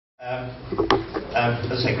As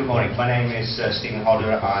I say, good morning. My name is Stephen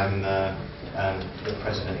Hodder. I'm the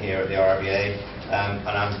president here at the RIBA, and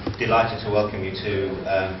I'm delighted to welcome you to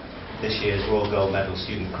this year's Royal Gold Medal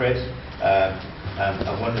Student Crit,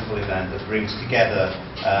 a wonderful event that brings together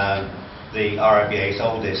the RIBA's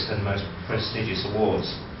oldest and most prestigious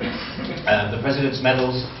awards. The President's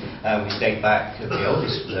Medals, which date back to the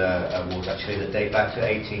oldest awards actually, that date back to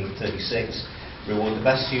 1836, reward the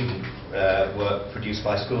best student work produced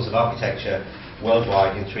by schools of architecture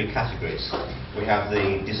worldwide in 3 categories. We have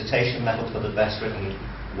the Dissertation Medal for the best written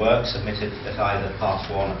work submitted at either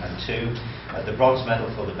Part 1 and 2, the Bronze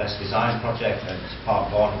Medal for the best design project at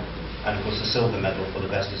Part 1, and of course the Silver Medal for the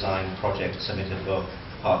best design project submitted for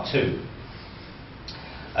Part 2.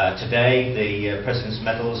 Today, the President's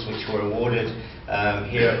Medals, which were awarded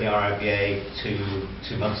here at the RIBA two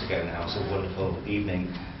months ago now, it's a wonderful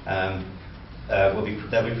evening,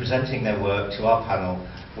 they'll be presenting their work to our panel,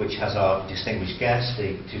 which has our distinguished guest,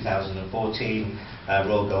 the 2014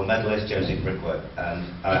 Royal Gold Medalist, Joseph Brickworth. And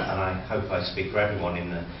I hope I speak for everyone in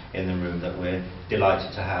the room that we're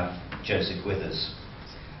delighted to have Joseph with us.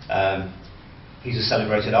 He's a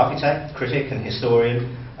celebrated architect, critic and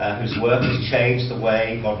historian whose work has changed the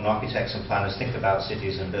way modern architects and planners think about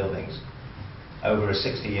cities and buildings. Over a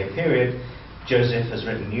 60-year period, Joseph has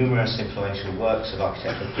written numerous influential works of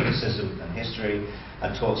architectural criticism and history,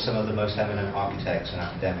 and taught some of the most eminent architects and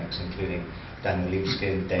academics, including Daniel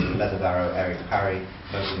Libeskind, David Leatherbarrow, Eric Parry,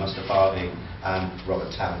 Moshe Mustafavi, and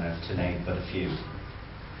Robert Taverner, to name but a few.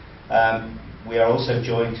 We are also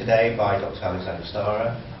joined today by Dr. Alexander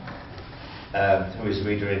Stara, who is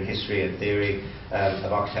Reader in History and Theory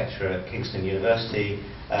of Architecture at Kingston University,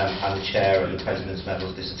 and the chair of the President's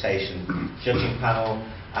Medals Dissertation Judging Panel.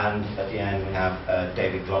 And at the end we have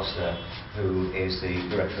David Gloucester, who is the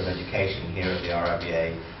Director of Education here at the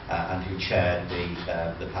RIBA and who chaired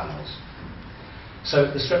the panels. So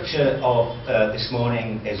the structure of this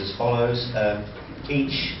morning is as follows.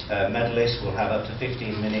 Each medalist will have up to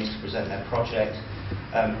 15 minutes to present their project,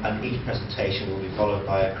 and each presentation will be followed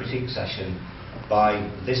by a critique session by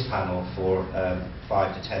this panel for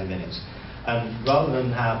 5 to 10 minutes. And rather than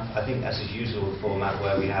have, I think as is usual, the format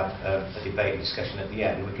where we have a debate discussion at the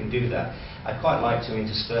end, we can do that. I'd quite like to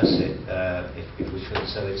intersperse it, if we could,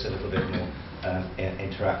 so it's a little bit more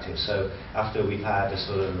interactive. So after we've had a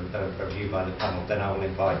sort of a review by the panel, then I will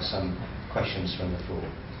invite some questions from the floor.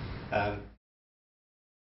 I'd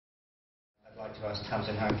like to ask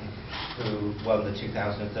Tamsin Hanke, who won the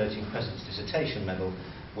 2013 President's Dissertation Medal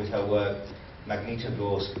with her work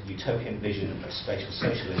Magnitogorsk Utopian Vision of Spatial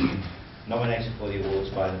Socialism, nominated for the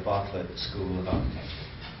awards by the Bartlett School of Architecture.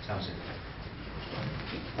 Tamsin.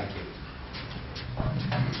 Thank you.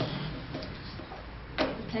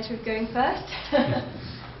 The pleasure of going first.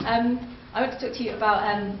 I want to talk to you about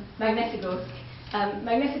Magnitogorsk.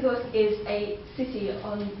 Magnitogorsk is a city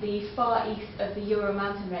on the far east of the Ural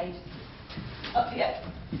mountain range. Up here.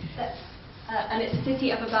 And it's a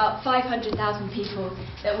city of about 500,000 people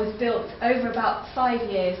that was built over about 5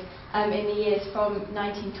 years in the years from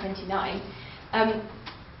 1929.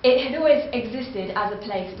 It had always existed as a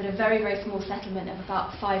place, but a very, very small settlement of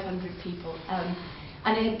about 500 people.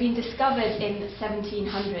 And it had been discovered in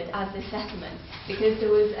 1700 as this settlement because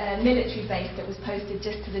there was a military base that was posted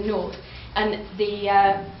just to the north. And the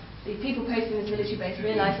people posting this military base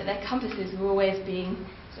realised that their compasses were always being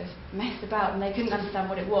sort of messed about and they couldn't understand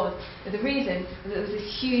what it was. But the reason was that there was this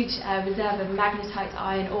huge reserve of magnetite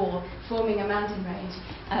iron ore forming a mountain range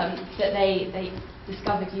that they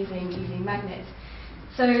discovered using magnets.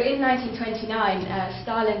 So in 1929,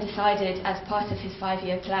 Stalin decided, as part of his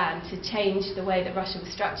 5-year plan, to change the way that Russia was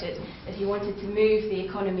structured, that he wanted to move the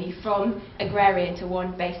economy from agrarian to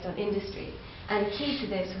one based on industry. And key to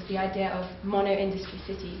this was the idea of mono-industry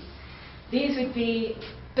cities. These would be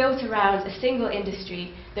built around a single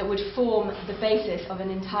industry that would form the basis of an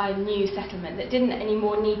entire new settlement that didn't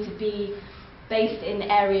anymore need to be based in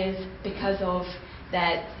areas because of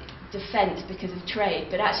their defence, because of trade,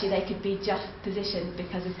 but actually they could be just positioned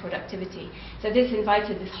because of productivity. So this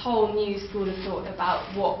invited this whole new school of thought about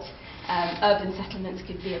what urban settlements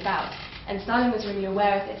could be about. And Stalin was really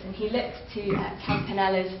aware of this, and he looked to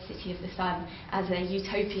Campanella's City of the Sun as a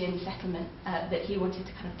utopian settlement that he wanted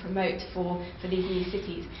to kind of promote for these new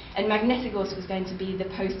cities. And Magnitogorsk was going to be the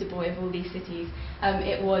poster boy of all these cities.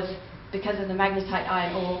 It was, because of the magnetite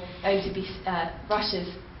iron ore, going to be Russia's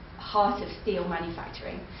heart of steel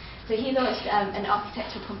manufacturing. So he launched an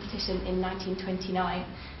architectural competition in 1929.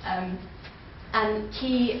 And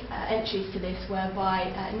key entries to this were by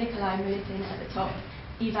Nikolai Militin at the top,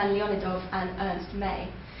 Ivan Leonidov and Ernst May.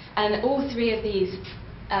 And all 3 of these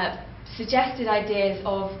suggested ideas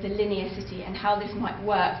of the linear city and how this might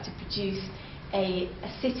work to produce a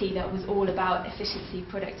city that was all about efficiency,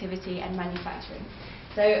 productivity and manufacturing.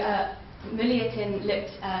 So Mulyatin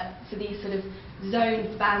looked for these sort of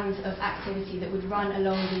zoned bands of activity that would run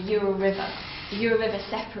along the Ural River. The Ural River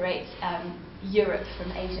separates Europe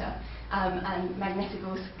from Asia, and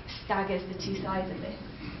Magnitogorsk staggers the two sides of this.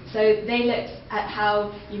 So they looked at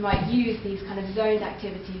how you might use these kind of zoned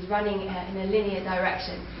activities running in a linear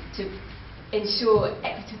direction to ensure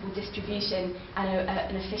equitable distribution and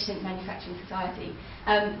an efficient manufacturing society.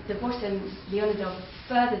 The bottom, Leonidov,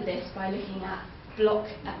 furthered this by looking at block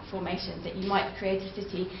formation, that you might create a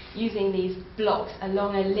city using these blocks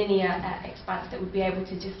along a linear expanse that would be able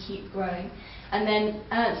to just keep growing. And then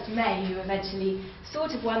Ernst May, who eventually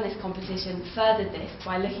sort of won this competition, furthered this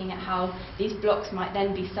by looking at how these blocks might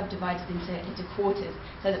then be subdivided into quarters,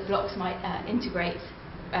 so that blocks might integrate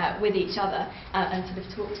with each other and sort of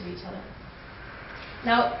talk to each other.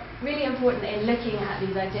 Now, really important in looking at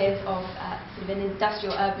these ideas of sort of an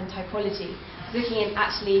industrial urban typology, looking at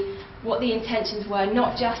actually what the intentions were,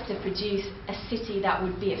 not just to produce a city that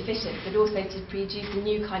would be efficient, but also to produce a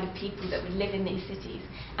new kind of people that would live in these cities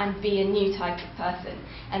and be a new type of person.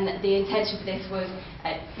 And that the intention for this was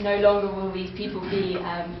no longer will these people be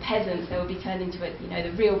peasants, they will be turned into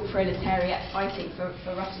the real proletariat fighting for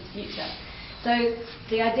Russia's future. So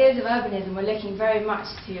the ideas of urbanism were looking very much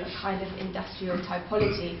to a kind of industrial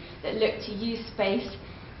typology that looked to use space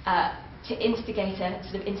to instigate a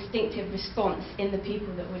sort of instinctive response in the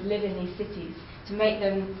people that would live in these cities, to make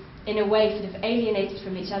them in a way sort of alienated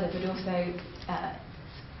from each other, but also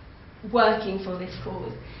working for this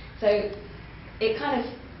cause. So it kind of,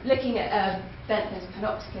 looking at Bentham's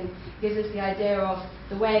Panopticon, gives us the idea of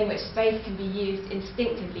the way in which space can be used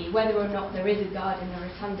instinctively. Whether or not there is a guard in the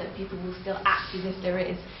rotunda, people will still act as if there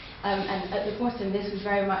is. And at the bottom, this was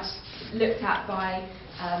very much looked at by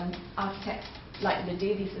architects like the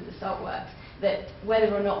Dudies of the salt works, that whether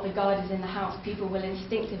or not the guard is in the house, people will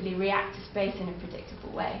instinctively react to space in a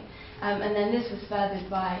predictable way. And then this was furthered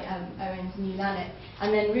by Owen's New Lanet.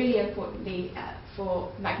 And then really importantly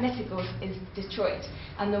for Magnitogorsk is Detroit,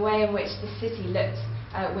 and the way in which the city looked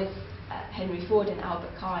with Henry Ford and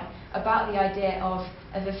Albert Kahn about the idea of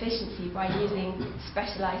efficiency by using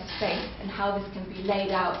specialized space and how this can be laid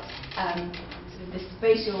out, sort of the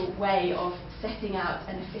spatial way of setting out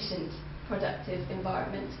an efficient productive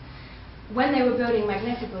environment. When they were building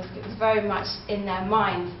Magnitogorsk, it was very much in their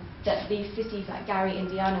mind that these cities like Gary,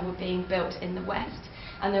 Indiana were being built in the West,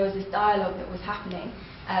 and there was this dialogue that was happening.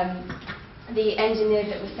 The engineers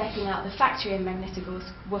that were setting out the factory in Magnitogorsk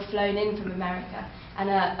were flown in from America, and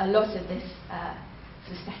a lot of this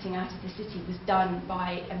sort of setting out of the city was done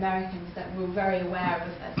by Americans that were very aware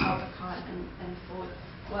of Albert Kahn and Ford's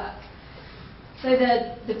work. So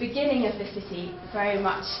the beginning of the city very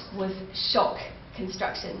much was shock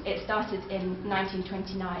construction. It started in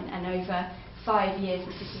 1929, and over 5 years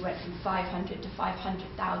the city went from 500 to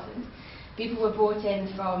 500,000. People were brought in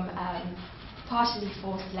from partially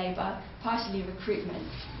forced labour, partially recruitment,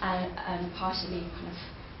 and partially kind of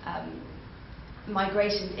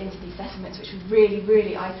migrations into these settlements, which were really,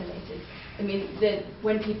 really isolated. I mean,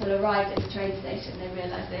 when people arrived at the train station, they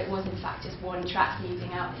realised that it was in fact just one track leading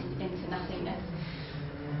out into nothingness.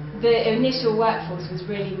 The initial workforce was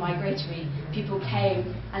really migratory. People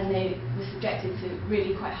came and they were subjected to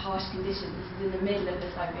really quite harsh conditions. This is in the middle of the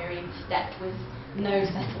Siberian steppe with no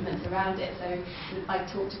settlements around it. So I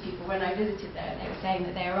talked to people when I visited there, and they were saying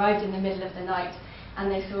that they arrived in the middle of the night and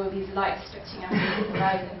they saw these lights stretching out over the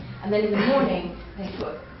horizon. And then in the morning, they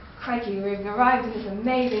thought, crikey, we've arrived in this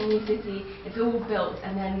amazing new city, it's all built.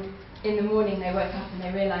 And then in the morning they woke up and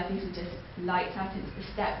they realised these were just lights out into the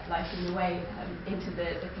steppe, lighting the way into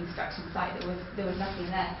the construction site. There was nothing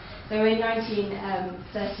there. So in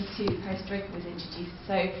 1932, Perestroika was introduced.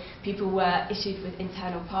 So people were issued with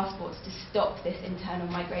internal passports to stop this internal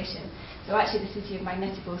migration. So actually the city of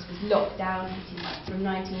Magnitogorsk was locked down pretty much from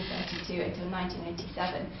 1932 until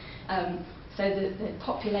 1987. So the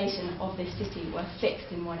population of this city were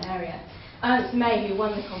fixed in one area. Ernst May, who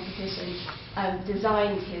won the competition,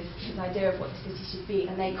 designed his idea of what the city should be,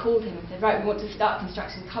 and they called him and said, right, we want to start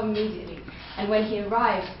construction, come immediately. And when he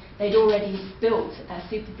arrived, they'd already built a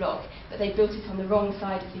superblock, but they built it on the wrong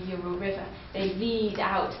side of the Ural River. They lead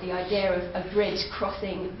out the idea of a bridge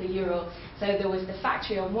crossing the Ural. So there was the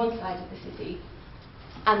factory on one side of the city,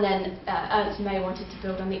 and then Ernst May wanted to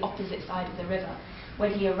build on the opposite side of the river.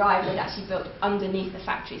 when he arrived, they'd actually built underneath the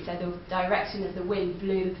factory, so the direction of the wind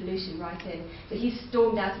blew the pollution right in. So he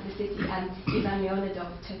stormed out of the city, and Ivan Leonidov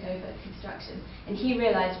took over construction. And he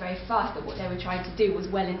realised very fast that what they were trying to do was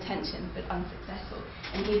well-intentioned but unsuccessful.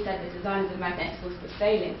 And he said the design of the magnetic schools were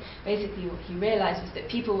failing. Basically, what he realised was that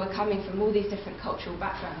people were coming from all these different cultural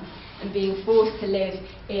backgrounds and being forced to live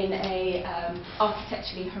in a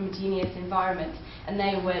architecturally homogeneous environment, and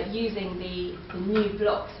they were using the new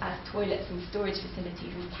blocks as toilets and storage facilities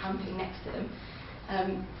and camping next to them.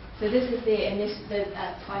 So this is the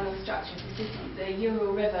final structure of the city. The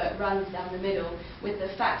Ural River runs down the middle, with the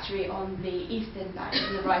factory on the eastern bank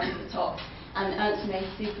and the right at the top, and Ernst May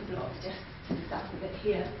superblock just to the south of it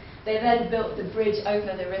here. They then built the bridge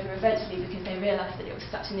over the river eventually because they realised that it was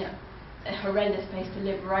such a horrendous place to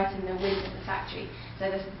live right in the wind of the factory.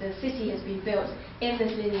 So the city has been built in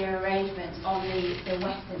this linear arrangement on the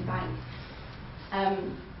western bank.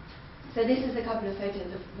 So this is a couple of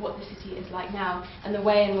photos of what the city is like now, and the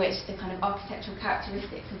way in which the kind of architectural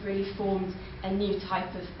characteristics have really formed a new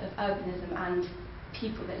type of urbanism and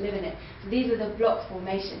people that live in it. So these are the block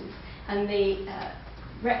formations, and the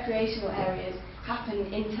recreational areas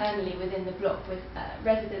happen internally within the block with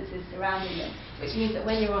residences surrounding them, which means that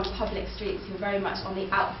when you're on public streets, you're very much on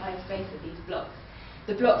the outside space of these blocks.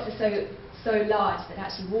 The blocks are so large that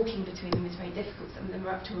actually walking between them is very difficult. Some of them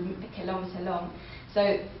are up to a kilometre long.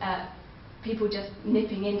 So people just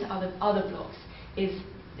nipping into other blocks is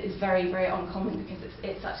very, very uncommon because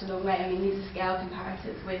it's such a long way. I mean, these are scale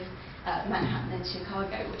comparators with Manhattan and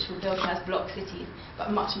Chicago, which were built as block cities, but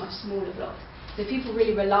much, much smaller blocks. So people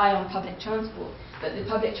really rely on public transport, but the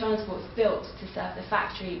public transport's built to serve the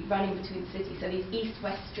factory running between the cities. So these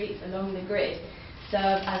east-west streets along the grid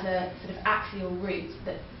serve as a sort of axial route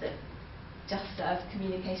that just serves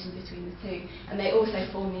communication between the two. And they also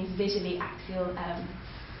form these visually axial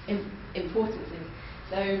importances.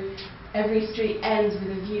 So every street ends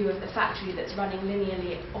with a view of the factory that's running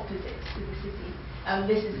linearly opposite to the city.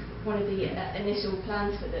 This is one of the initial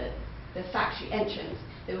plans for the factory entrance.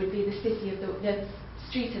 There would be the city of the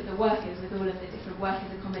street of the workers with all of the different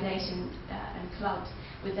workers' accommodation and clubs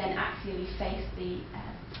would then axially face the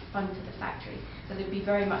front of the factory. So they'd be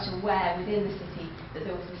very much aware within the city that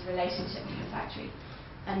there was this relationship with the factory.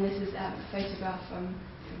 And this is a photograph from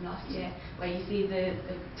last year where you see the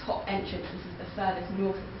top entrance. This is the furthest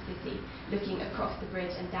north of the city, looking across the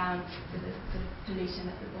bridge and down to the sort of pollution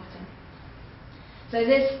at the bottom. So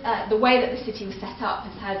this, the way that the city was set up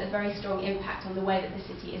has had a very strong impact on the way that the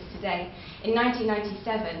city is today. In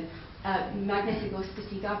 1997, Magnitogorsk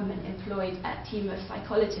city government employed a team of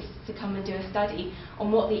psychologists to come and do a study on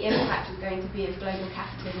what the impact was going to be of global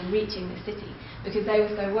capitalism reaching the city, because they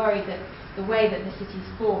were so worried that the way that the city's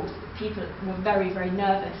formed, people were very, very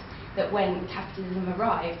nervous that when capitalism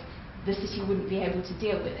arrived, the city wouldn't be able to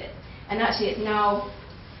deal with it. And actually it's now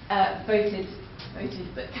voted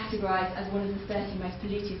but categorised as one of the 30 most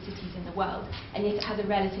polluted cities in the world, and yet it has a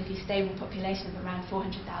relatively stable population of around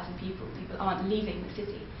 400,000 people. People aren't leaving the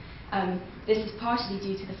city. This is partially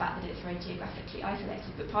due to the fact that it's very geographically isolated,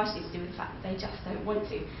 but partially to do with the fact that they just don't want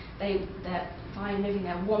to. They're fine living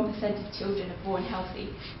there. 1% of children are born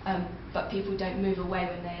healthy, but people don't move away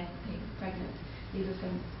when they're pregnant. These are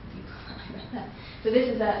some people I read there. So this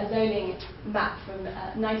is a zoning map from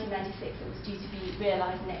 1996 that was due to be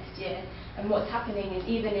realised next year. And what's happening is,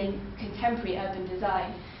 even in contemporary urban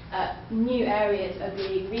design, new areas are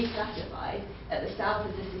being reclassified at the south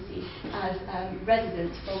of the city as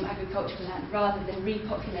residents from agricultural land, rather than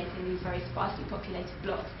repopulating these very sparsely populated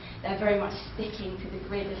blocks. They're very much sticking to the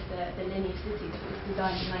grid of the linear city that was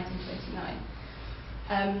designed in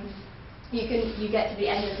 1939. You get to the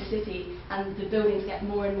end of the city and the buildings get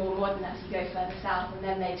more and more modern as you go further south, and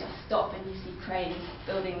then they just stop and you see cranes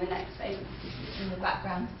building the next phase of the city in the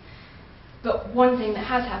background. But one thing that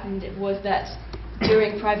has happened was that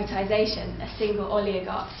during privatisation, a single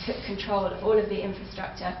oligarch took control of all of the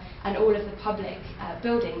infrastructure and all of the public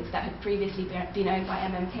buildings that had previously been owned by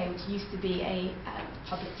MMK, which used to be a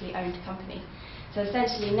publicly owned company. So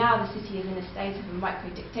essentially now the city is in a state of a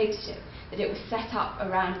micro-dictatorship, that it was set up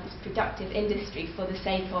around this productive industry for the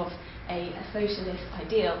sake of a socialist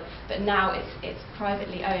ideal, but now it's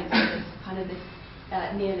privately owned. So there's kind of this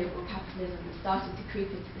neoliberal capitalism that started to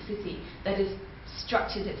creep into the city that has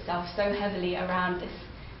structured itself so heavily around this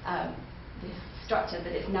structure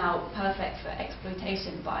that it's now perfect for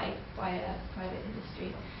exploitation by a private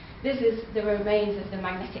industry. This is the remains of the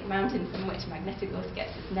magnetic mountain from which Magnitogorsk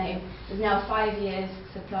gets its name. There's now 5 years'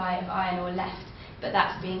 supply of iron ore left but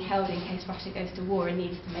that's being held in case Russia goes to war and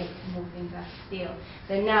needs to make more things out of steel.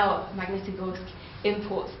 So now Magnitogorsk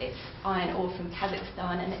imports its iron ore from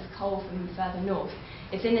Kazakhstan and its coal from further north.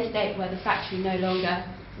 It's in a state where the factory no longer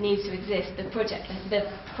needs to exist. The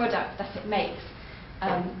product that it makes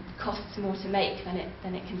costs more to make than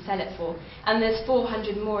it can sell it for. And there's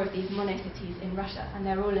 400 more of these monocities in Russia, and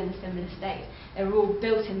they're all in a similar state. They were all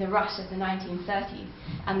built in the rush of the 1930s,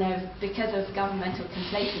 and because of governmental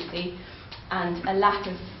complacency and a lack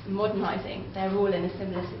of modernising, they're all in a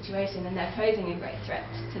similar situation, and they're posing a great threat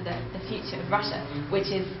to the future of Russia, which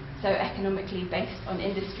is so economically based on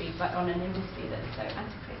industry, but on an industry that's so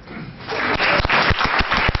antiquated.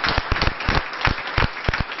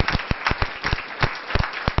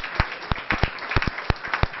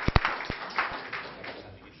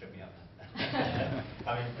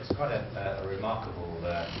 I mean, it's quite a remarkable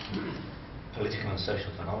political and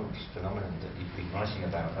social phenomenon that you've been writing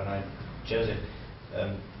about. And Joseph,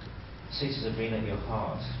 cities have been at your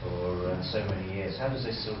heart for so many years. How does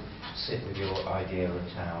this sort of sit with your idea of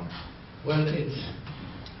town? Well,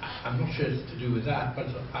 I'm not sure it's to do with that, but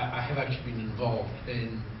I have actually been involved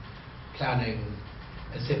in planning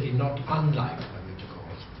a city not unlike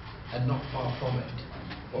Magnitogorsk and not far from it,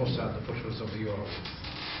 also at the foothills of the Urals.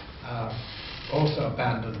 Also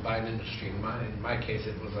abandoned by an industry. In my case,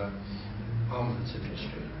 it was an armaments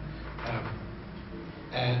industry.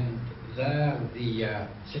 And there, the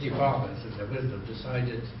city fathers, in their wisdom,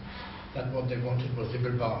 decided that what they wanted was the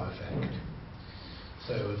Bilbao effect.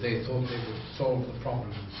 So they thought they would solve the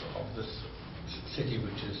problems of this city,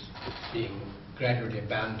 which is being gradually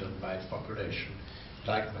abandoned by its population,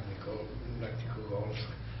 like Magnitogorsk,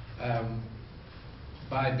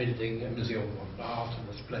 by building a museum of art and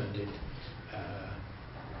a splendid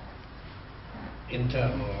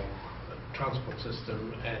internal transport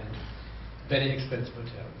system and very expensive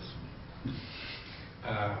hotels.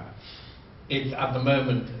 It's at the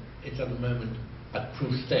moment at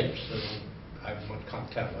proof stage, so one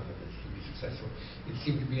can't tell whether this will be successful. It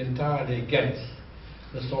seemed to be entirely against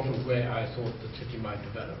the sort of way I thought the city might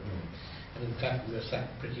develop. And in fact, we were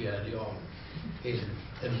sacked pretty early on in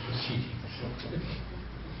proceedings.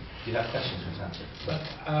 Do you have questions, Mr. But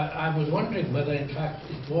I was wondering whether, in fact,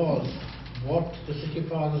 it was what the city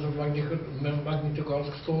fathers of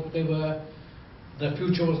Magnitogorsk thought the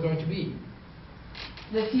future was going to be.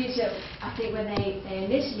 The future, I think when they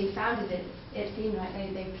initially founded it, it seemed like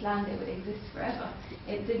they planned it would exist forever.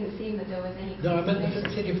 It didn't seem that there was any... No, I meant the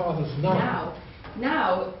city fathers now.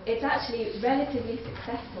 Now, it's actually relatively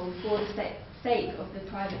successful for the sake of the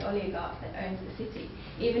private oligarch that owns the city.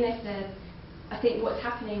 Even if I think what's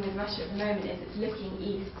happening with Russia at the moment is it's looking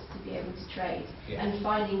east to be able to trade and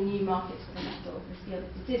finding new markets for the metal, the steel that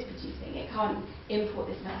it is producing. It can't import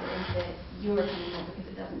this metal into Europe anymore because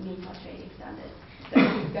it doesn't meet our trading standards. So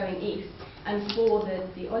it's going east. And for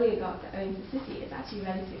the oligarch that owns the city, it's actually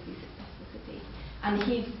a relatively successful city. And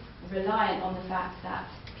he's reliant on the fact that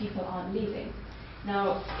people aren't leaving.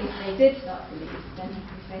 Now, if they did start to leave, then he'd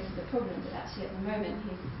be faced with a problem, but actually at the moment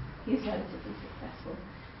he's relatively successful.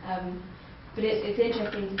 But it's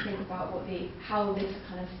interesting to think about how this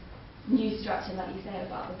kind of new structure, like you say,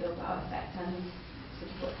 about the Bilbao effect and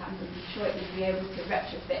sort of what's happened in Detroit, would be able to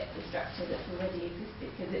retrofit the structure that's already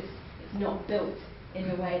existed, because it's not built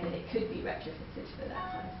in a way that it could be retrofitted for that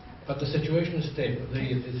kind of stuff. But the situation is stable.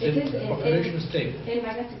 The population is stable. In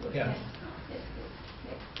Magnitogorsk, yes.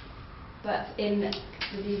 But in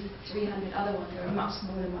these 300 other ones, there are much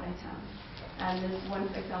smaller monotowns. And there's one,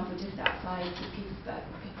 for example, just outside St. Petersburg,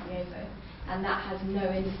 Pipilevo, and that has no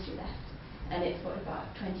industry left. And it's got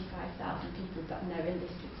about 25,000 people, but no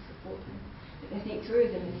industry to support them. But I think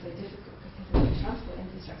tourism is so difficult because of the transport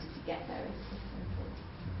infrastructure to get there is so important.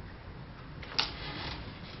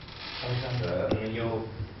 Alexandra, I mean, you're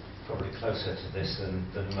probably closer to this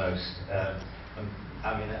than most.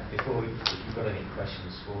 I mean, before if you've got any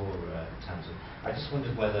questions for Tamsin, I just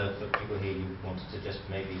wondered whether for people here you wanted to just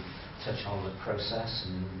maybe touch on the process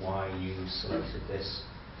and why you selected this.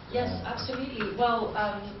 Yes, absolutely. Well,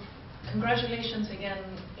 congratulations again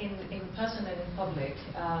in person and in public.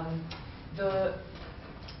 The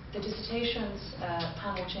dissertations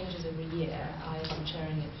panel changes every year. I've been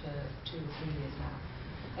chairing it for 2 or 3 years now,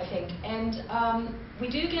 I think. And we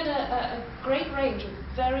do get a great range of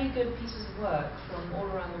very good pieces of work from all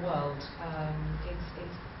around the world.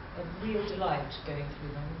 It's a real delight going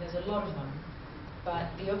through them. There's a lot of them,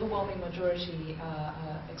 but the overwhelming majority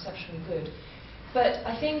are exceptionally good. But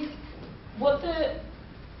I think what the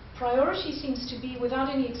priority seems to be, without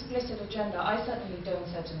any explicit agenda, I certainly don't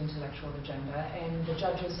set an intellectual agenda, and the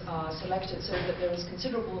judges are selected so that there is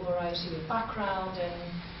considerable variety of background and,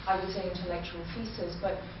 I would say, intellectual thesis.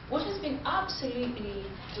 But what has been absolutely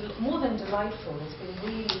more than delightful, it's been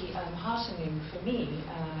really heartening for me,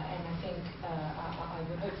 and I think I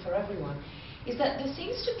would hope for everyone, is that there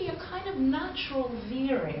seems to be a kind of natural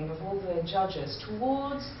veering of all the judges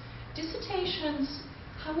towards dissertations,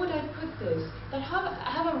 how would I put this, that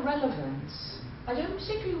have a relevance. I don't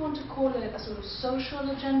particularly want to call it a sort of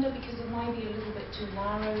social agenda because it might be a little bit too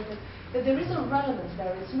narrow, but there is a relevance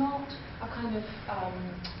there. It's not a kind of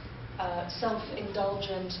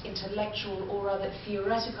self-indulgent, intellectual, or rather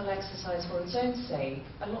theoretical exercise for its own sake,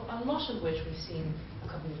 a lot of which we've seen a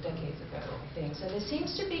couple of decades ago, I think. So there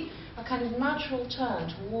seems to be a kind of natural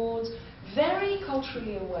turn towards very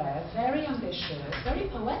culturally aware, very ambitious, very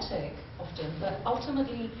poetic often, but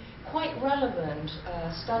ultimately quite relevant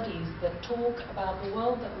studies that talk about the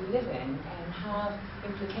world that we live in and have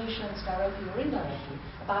implications directly or indirectly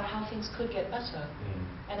about how things could get better.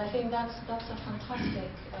 And I think that's a fantastic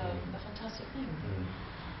thing.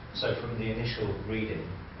 So from the initial reading,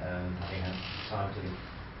 we have time to.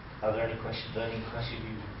 Are there any questions? Burning questions?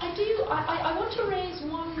 I do. I want to raise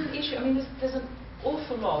one issue. I mean, there's an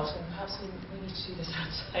awful lot, and perhaps we need to do this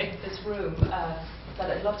outside this room, that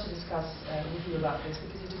I'd love to discuss with you about this,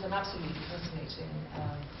 because it is an absolutely fascinating,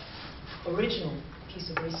 original piece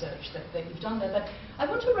of research that you've done there. But I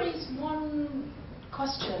want to raise one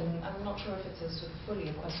question. I'm not sure if it's a sort of fully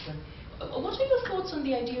a question. What are your thoughts on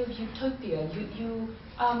the idea of utopia? You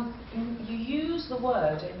use the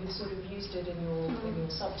word, and you sort of used it in your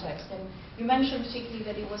subtext, and you mentioned particularly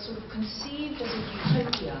that it was sort of conceived as a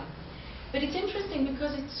utopia. But it's interesting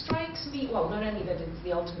because it strikes me, well, not only that it's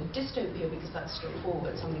the ultimate dystopia, because that's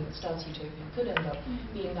straightforward, something that starts utopia could end up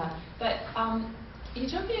being that, but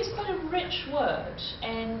utopia is quite a rich word,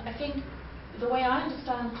 and I think the way I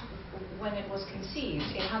understand when it was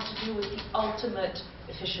conceived, it had to do with the ultimate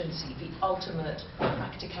efficiency, the ultimate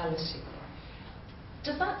practicality.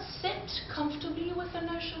 Does that sit comfortably with the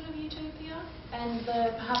notion of utopia? And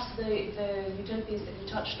perhaps the utopias that you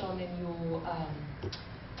touched on in your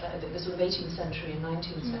the sort of 18th century and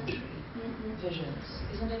 19th century visions,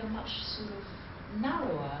 isn't it a much sort of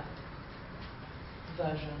narrower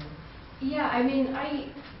version? Yeah, I mean,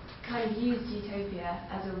 I kind of used utopia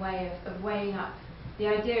as a way of weighing up the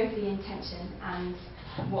idea of the intention and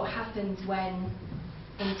what happens when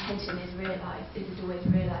intention is realised. Is it always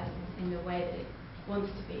realised in the way that it wants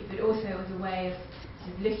to be? But also as a way of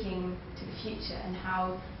sort of looking to the future and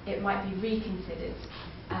how it might be reconsidered.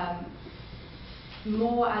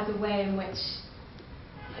 More as a way in which,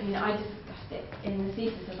 I mean, I discussed it in the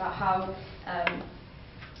thesis about how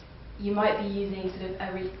you might be using sort of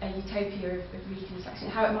a utopia of reconstruction,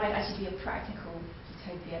 how it might actually be a practical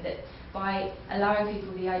utopia, that by allowing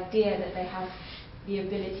people the idea that they have the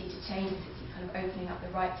ability to change the city, kind of opening up the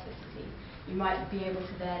right to the city, you might be able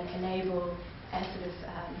to then enable a sort of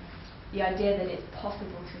the idea that it's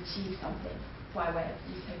possible to achieve something by way of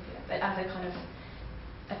utopia, but as a kind of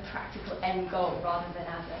a practical end goal rather than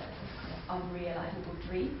as a kind of unrealisable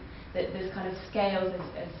dream. That there's kind of scales of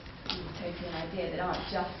the utopian idea that aren't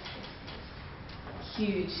just this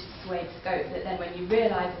huge swathe scope, that then when you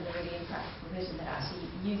realise in a really impractical vision that actually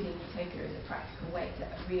using utopia as a practical way to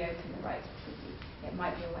reopen the right to the city, it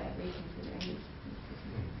might be a way of reconsidering these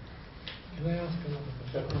cities. Can I ask another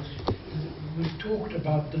question? We've talked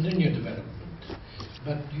about the linear development,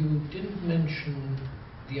 but you didn't mention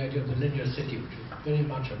the idea of the linear city, which was very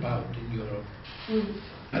much about in Europe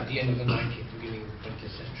at the end of the 19th, beginning of the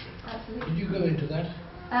 20th century. Absolutely. Did you go into that?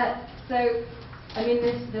 So, I mean,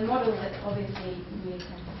 the model that obviously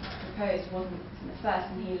Newton proposed wasn't the first,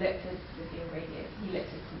 and he looked at he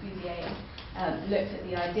looked at Corbusier and looked at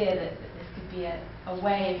the idea that this could be a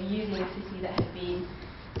way of using a city that had been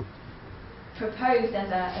proposed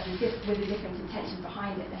with a different intention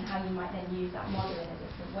behind it, and how you might then use that model in a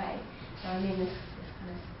different way. So, I mean, this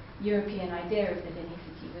kind of European idea of the linear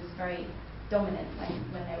city was very dominant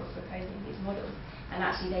when they were proposing these models, and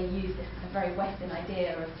actually they used this kind of very Western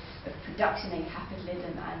idea of production and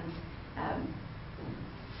capitalism and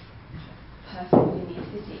perfect linear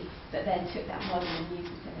city, but then took that model and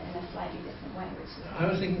used it in a slightly different way. Which is I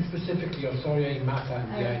was thinking specifically of Soria Mata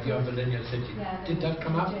and the idea of the linear city. Yeah, did that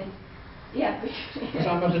come up? Yeah. Because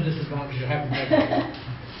I'm at a disadvantage, I haven't read it.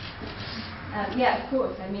 Yeah, of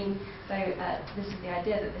course. I mean, so this is the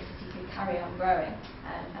idea that the city could carry on growing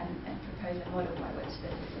and propose a model by which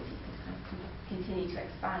the city could kind of continue to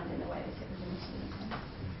expand in the way that it was initially intended.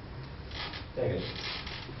 David.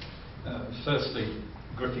 Firstly,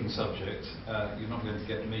 gripping subject. You're not going to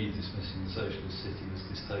get me dismissing the socialist city as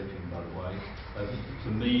dystopian, by the way.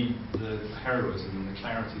 For me, the heroism and the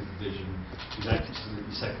clarity of the vision is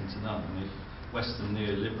absolutely second to none. And if Western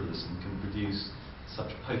neoliberalism can produce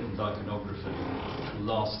such potent iconography which will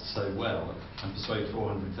last so well and persuade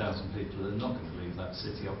 400,000 people that are not going to leave that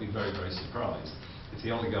city, I'll be very, very surprised. If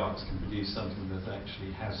the oligarchs can produce something that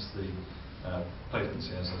actually has the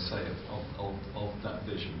potency, as I say, of that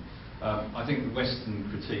vision. I think the Western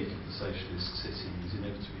critique of the socialist city is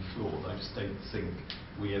inevitably flawed. I just don't think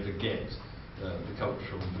we ever get the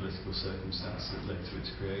cultural and political circumstances that led to its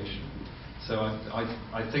creation. So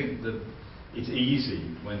I think that it's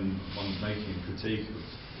easy when one's making a critique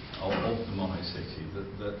of the mono-city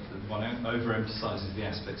that one overemphasises the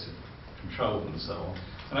aspects of control and so on,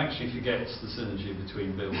 and actually forgets the synergy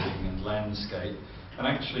between building and landscape. And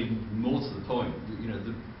actually, more to the point,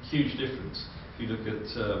 the huge difference, if you look at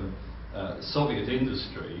Soviet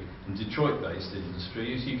industry and Detroit-based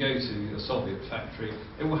industry, is you go to a Soviet factory,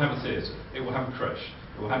 it will have a theatre, it will have a creche,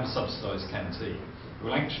 it will have a subsidised canteen. It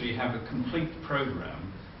will actually have a complete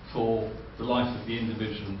programme for the life of the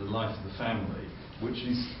individual and the life of the family, which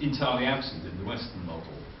is entirely absent in the Western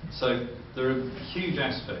model. So there are huge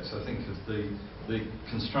aspects, I think, of the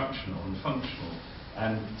constructional and functional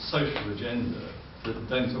and social agenda that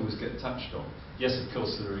don't always get touched on. Yes, of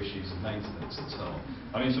course, there are issues of maintenance and so on.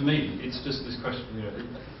 I mean, for me, it's just this question,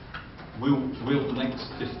 will the next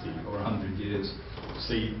 50 or 100 years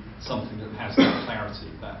see something that has that clarity,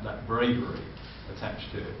 that bravery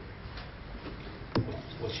attached to it?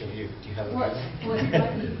 What's your view? Do you have a What's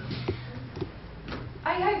my view?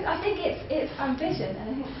 I think it's ambition, and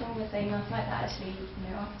I think someone was saying last night that actually,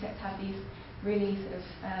 architects have these really sort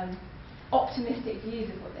of optimistic views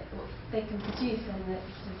of what they can produce and the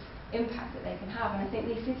sort of impact that they can have. And I think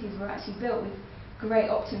these cities were actually built with great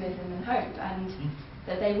optimism and hope, and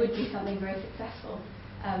that they would be something very successful.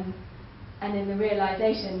 And in the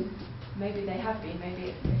realisation, maybe they have been.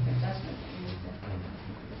 Maybe it's a different judgment that we need to.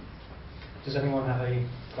 Does anyone have any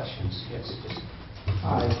questions? Yes, please.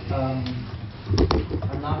 Hi.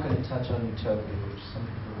 I'm not going to touch on utopia, which some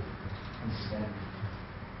people understand.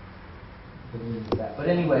 That. But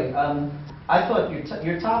anyway, I thought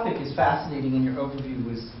your topic is fascinating, and your overview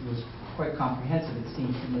was quite comprehensive, it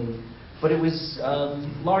seemed to me. But it was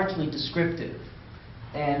largely descriptive,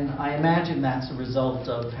 and I imagine that's a result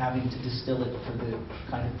of having to distill it for the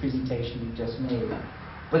kind of presentation you just made.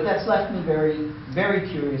 But that's left me very, very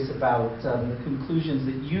curious about the conclusions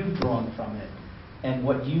that you've drawn from it, and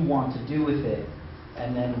what you want to do with it,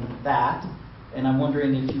 and then that. And I'm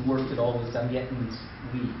wondering if you worked at all with Zamyatin's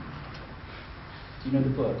We. Do you know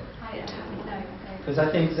the book? I don't know. Because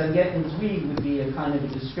I think Zamyatin's We would be a kind of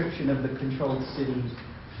a description of the controlled city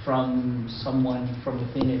from someone from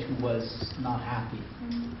within it who was not happy.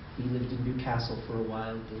 He lived in Newcastle for a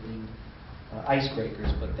while building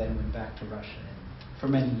icebreakers, but then went back to Russia. And for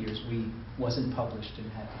many years, We wasn't published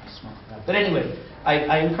and had to be swapped out. But anyway,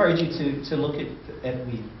 I encourage you to look at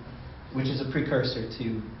We, which is a precursor to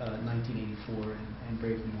 1984 and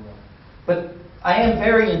Brave New World. But I am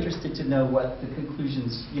very interested to know what the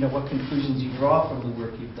conclusions, what conclusions you draw from the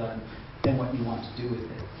work you've done and what you want to do with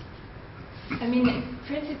it. I mean,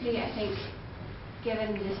 principally, I think,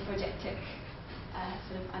 given this project took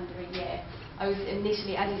sort of under a year, I was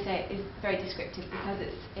initially, as you say, it is very descriptive because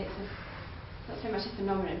it's not so much a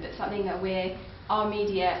phenomenon, but something that our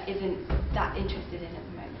media isn't that interested in at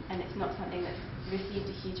the moment, and it's not something that's received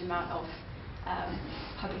a huge amount of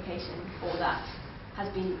publication or that has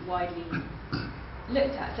been widely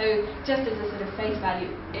looked at. So just as a sort of face value,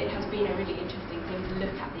 it has been a really interesting thing to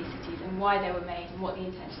look at these cities and why they were made and what the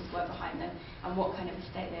intentions were behind them and what kind of a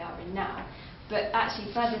state they are in now. But actually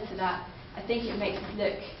further to that, I think it makes us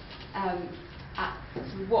look at sort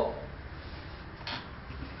of what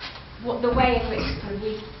the way in which kind of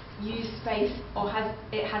we use space or has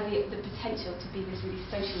the potential to be this really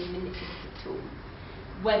socially manipulative tool,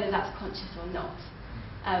 whether that's conscious or not.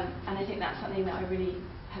 And I think that's something that I really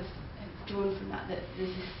have drawn from that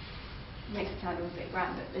this makes it sound a little bit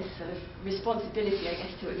grand, but this sort of responsibility, I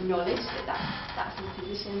guess, to acknowledge that's the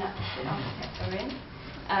position that architects are in,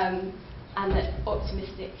 and that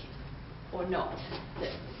optimistic or not,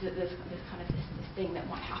 that there's kind of this thing that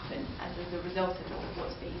might happen as a result of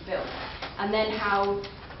what's being built. And then how,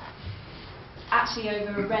 actually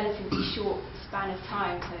over a relatively short span of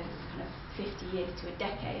time, so kind of 50 years to a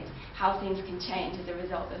decade, how things can change as a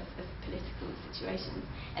result of political situations,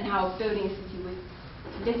 and how building a city with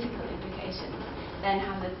political implications then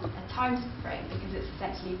has a time frame, because it's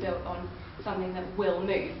essentially built on something that will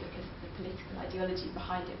move, because the political ideology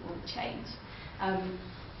behind it will change.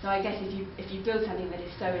 So I guess if you build something that is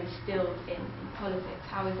so instilled in politics,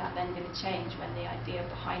 how is that then going to change when the idea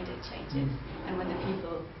behind it changes and when the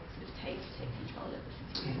people sort of take control of the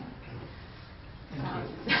city?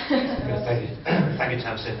 Thank you. Thank you,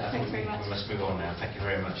 Tamsin. I think Thanks very much. we must move on now. Thank you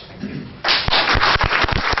very much. Thank you.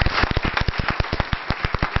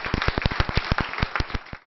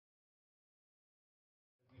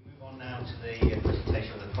 We move on now to the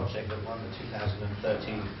presentation of the project that won the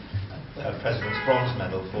 2013 President's Bronze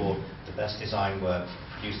Medal for the best design work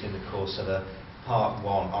produced in the course of a Part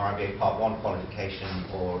 1, RIBA Part 1 qualification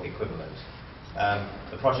or equivalent.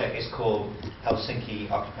 The project is called Helsinki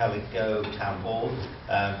Archipelago Town Hall,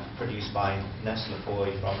 produced by Ness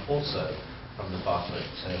Lafoy also from the Bartlett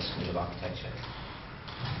School of Architecture.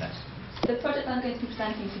 Next. The project I'm going to be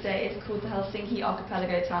presenting today is called the Helsinki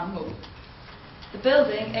Archipelago Town Hall. The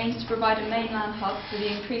building aims to provide a mainland hub for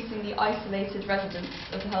the increasingly isolated residents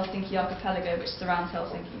of the Helsinki Archipelago which surrounds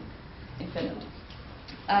Helsinki in Finland.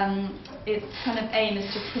 Its kind of aim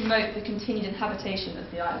is to promote the continued inhabitation of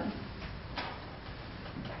the island.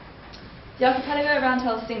 The archipelago around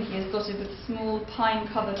Helsinki is dotted with small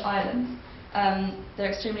pine-covered islands.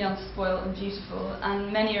 They're extremely unspoiled and beautiful,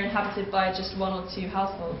 and many are inhabited by just 1 or 2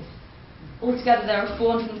 households. Altogether, there are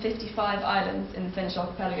 455 islands in the Finnish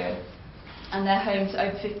archipelago, and they're home to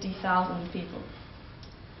over 50,000 people.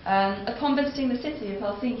 Upon visiting the city of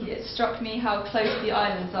Helsinki, it struck me how close the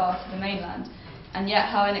islands are to the mainland, and yet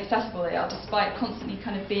how inaccessible they are, despite constantly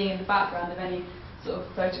kind of being in the background of any sort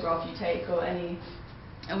of photograph you take or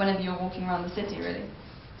whenever you're walking around the city, really.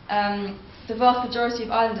 The vast majority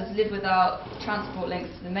of islanders live without transport links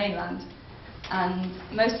to the mainland, and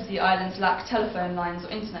most of the islands lack telephone lines or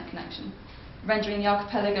internet connection, rendering the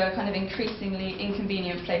archipelago a kind of increasingly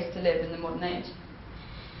inconvenient place to live in the modern age.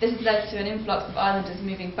 This has led to an influx of islanders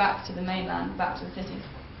moving back to the mainland, back to the cities.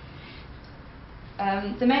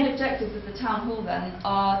 The main objectives of the town hall then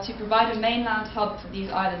are to provide a mainland hub for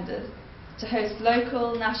these islanders, to host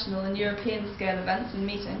local, national and European scale events and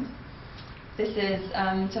meetings. This is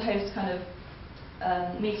to host kind of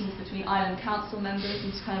meetings between island council members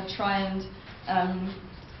and to kind of try and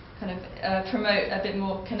promote a bit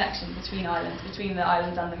more connection between islands, between the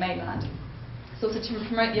islands and the mainland. It's also to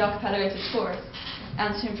promote the archipelago to tourists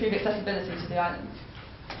and to improve accessibility to the islands.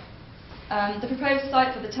 The proposed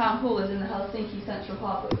site for the town hall is in the Helsinki Central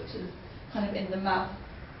Harbour, which is kind of in the mouth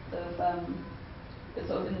of, it's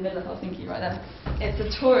sort of in the middle of Helsinki right there. It's a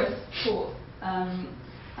tourist port,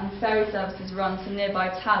 and ferry services run to nearby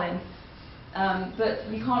Tallinn, but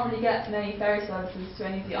you can't really get many ferry services to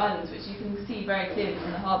any of the islands, which you can see very clearly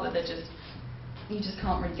from the harbour. You just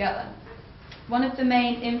can't really get there. One of the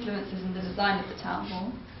main influences in the design of the town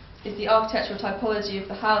hall is the architectural typology of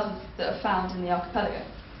the houses that are found in the archipelago.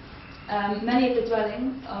 Many of the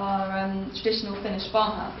dwellings are traditional Finnish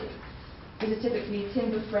farmhouses. These are typically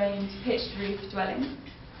timber-framed, pitched-roof dwellings,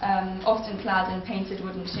 often clad in painted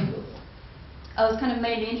wooden shingles. I was kind of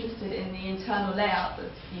mainly interested in the internal layout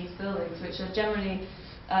of these buildings, which are generally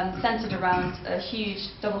centred around a huge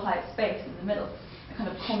double-height space in the middle, a kind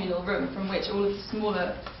of communal room from which all of the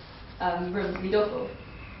smaller rooms lead off of,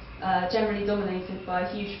 generally dominated by a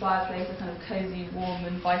huge fireplace, a kind of cosy, warm,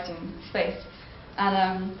 inviting space.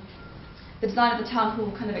 And the design of the town hall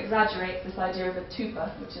kind of exaggerates this idea of a tupa,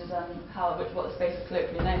 which is what the space is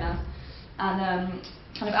colloquially known as, and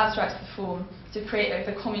kind of abstracts the form to create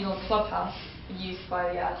the communal clubhouse used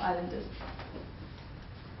by the islanders.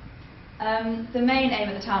 The main aim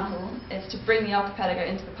of the town hall is to bring the archipelago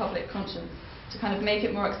into the public conscience, to kind of make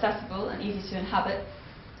it more accessible and easy to inhabit,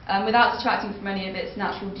 without detracting from any of its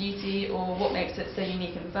natural beauty or what makes it so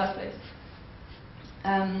unique in the first place.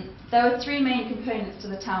 There are 3 main components to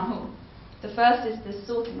the town hall. The first is the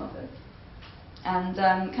sorting office, and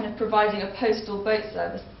kind of providing a postal boat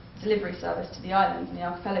service, delivery service to the islands and the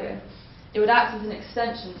archipelago. It would act as an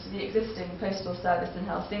extension to the existing postal service in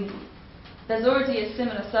Helsinki. There's already a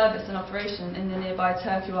similar service in operation in the nearby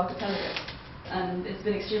Turku archipelago, and it's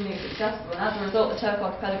been extremely successful. And as a result, the Turku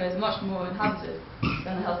archipelago is much more inhabited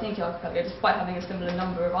than the Helsinki archipelago, despite having a similar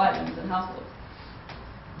number of islands and households.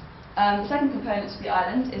 The second component to the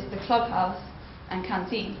island is the clubhouse and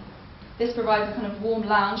canteen. This provides a kind of warm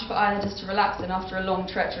lounge for islanders to relax in after a long,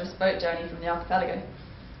 treacherous boat journey from the archipelago.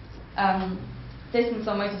 This, in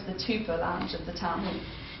some ways, is the tupa lounge of the town hall.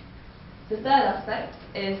 The third aspect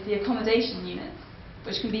is the accommodation units,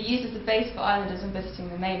 which can be used as a base for islanders when visiting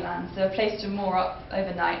the mainland, so a place to moor up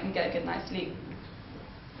overnight and get a good night's sleep.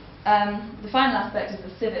 The final aspect is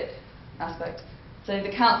the civic aspect, so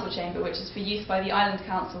the council chamber, which is for use by the island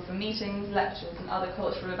council for meetings, lectures and other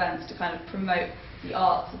cultural events to kind of promote the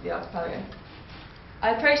arts of the archipelago.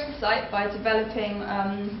 I approached the site by developing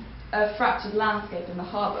a fractured landscape in the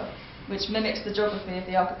harbour, which mimics the geography of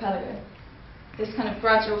the archipelago. This kind of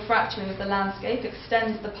gradual fracturing of the landscape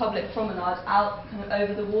extends the public promenade out kind of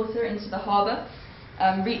over the water into the harbour,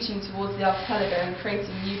 reaching towards the archipelago and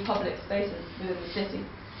creating new public spaces within the city.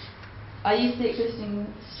 I used the existing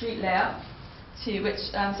street layout which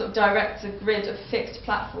sort of directs a grid of fixed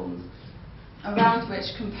platforms around which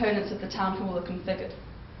components of the town hall are configured.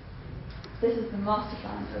 This is the master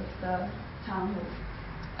plan of the town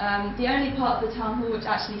hall. The only part of the town hall which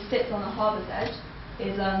actually sits on the harbour's edge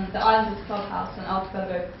is the Islanders Clubhouse and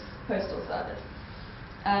Archipelago Postal Service.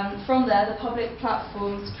 From there, the public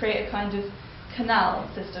platforms create a kind of canal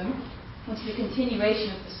system, which is a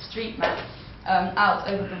continuation of the street map out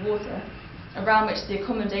over the water, around which the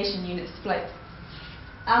accommodation units float.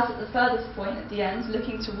 Out at the furthest point at the end,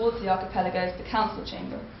 looking towards the archipelago, is the council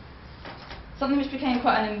chamber. Something which became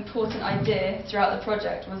quite an important idea throughout the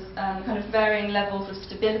project was kind of varying levels of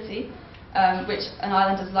stability which an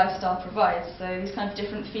islander's lifestyle provides. So these kind of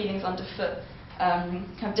different feelings underfoot,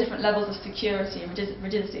 kind of different levels of security and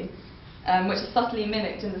rigidity, which are subtly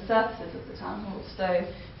mimicked in the surfaces of the town hall. So,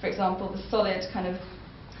 for example, the solid kind of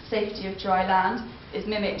safety of dry land is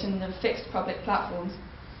mimicked in the fixed public platforms.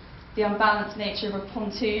 The unbalanced nature of a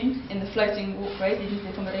pontoon in the floating walkways leading to the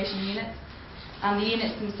accommodation units, and the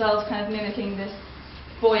units themselves kind of mimicking this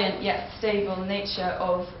buoyant yet stable nature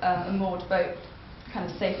of a moored boat, kind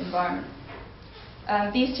of safe environment.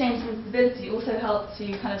 These changes in stability also help to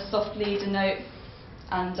kind of softly denote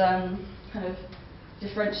and kind of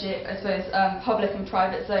differentiate, I suppose, public and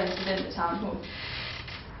private zones within the town hall.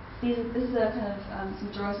 This is a kind of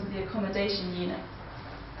some drawings of the accommodation units.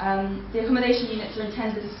 The accommodation units are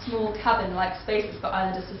intended as small cabin-like spaces for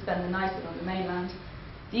islanders to spend the night on the mainland.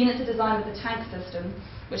 The units are designed with a tank system,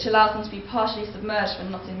 which allows them to be partially submerged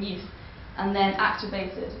when not in use, and then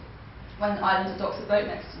activated when the islander docks a boat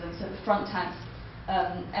next to them, so the front tank's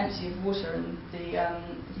empty of water and the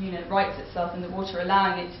unit rights itself in the water,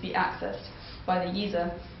 allowing it to be accessed by the user.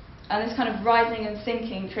 And this kind of rising and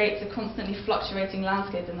sinking creates a constantly fluctuating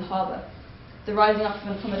landscape in the harbour. The rising up of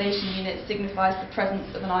an accommodation unit signifies the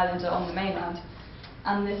presence of an islander on the mainland,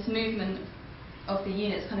 and this movement of the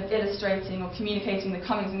units kind of illustrating or communicating the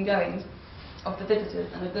comings and goings of the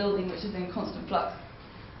visitors and a building which is in constant flux.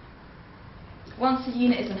 Once a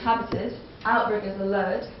unit is inhabited, outriggers are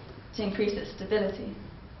lowered to increase its stability.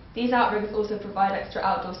 These outriggers also provide extra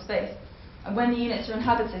outdoor space, and when the units are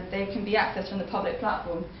inhabited, they can be accessed from the public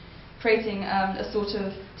platform, creating a sort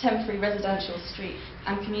of temporary residential street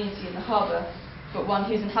and community in the harbour, but one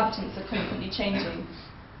whose inhabitants are constantly changing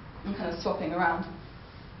and kind of swapping around.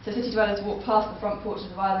 So city dwellers walk past the front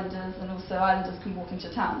porches of islanders, and also islanders can walk into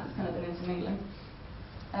town. It's kind of an intermingling.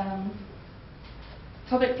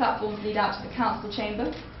 Public platforms lead out to the council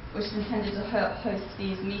chamber, which is intended to host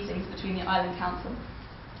these meetings between the island council,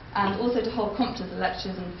 and also to hold conferences,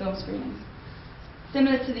 lectures and film screenings.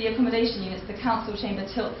 Similar to the accommodation units, the council chamber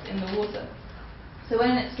tilts in the water. So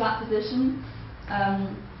when in its flat position,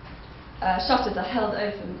 shutters are held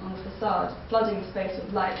open on the facade, flooding the space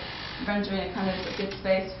with light, rendering it kind of a good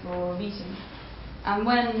space for meetings. And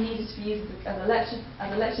when needed to be used as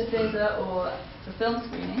a lecture theatre or for film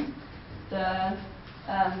screening,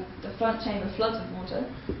 the front chamber floods with water,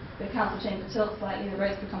 the council chamber tilts slightly, the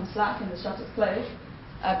ropes become slack and the shutters close,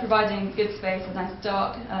 providing good space and nice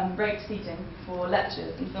dark raked seating for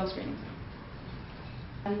lectures and film screenings.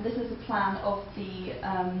 And this is a plan of the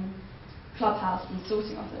clubhouse and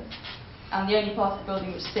sorting office, and the only part of the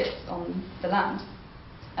building which sits on the land.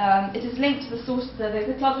 It is linked to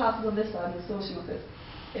the clubhouse is on this side and the sorting office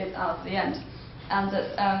is out at the end. And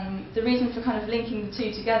that, the reason for kind of linking the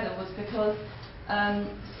two together was because I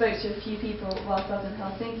spoke to a few people whilst I was in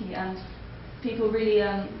Helsinki, and people really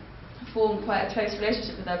form quite a close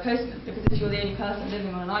relationship with their postman, because if you're the only person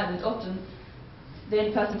living on an island, often the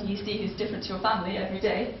only person you see who's different to your family every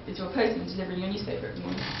day is your postman delivering your newspaper every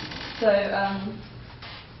morning. So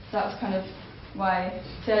that was kind of why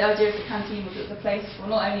the idea of the canteen was it's a place for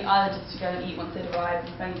not only islanders to go and eat once they'd arrived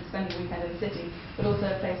and spend the weekend in the city, but also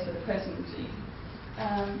a place for the postman to eat.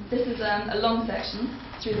 This is a long section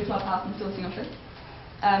through the clubhouse and sorting office,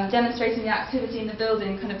 demonstrating the activity in the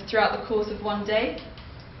building kind of throughout the course of one day.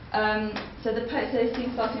 So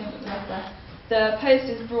starting up at the left there, the post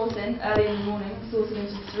is brought in early in the morning, sorted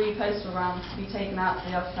into 3 postal rounds to be taken out to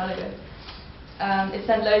the archipelago. It's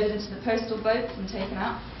then loaded into the postal boats and taken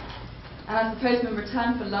out. And as the postmen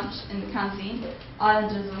return for lunch in the canteen,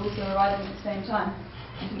 islanders are also arriving at the same time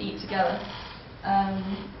and can eat together.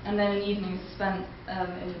 And then an evening is spent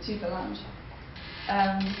in the Tupa lounge,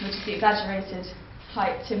 which is the exaggerated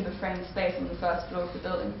height timber frame space on the first floor of the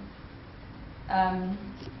building.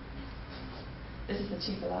 This is the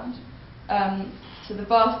Tufa Lounge. So the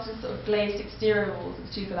vast sort of glazed exterior walls of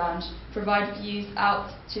the Tufa Lounge provide views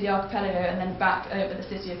out to the archipelago and then back over the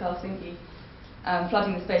city of Helsinki,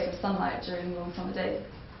 flooding the space with sunlight during long summer days.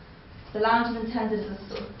 The lounge is intended as a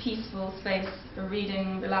sort of peaceful space for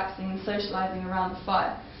reading, relaxing, and socialising around the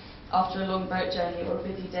fire after a long boat journey or a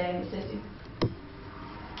busy day in the city.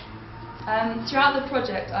 Throughout the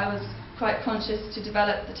project, I was quite conscious to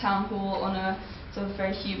develop the town hall on a sort of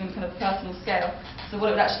very human, kind of personal scale. So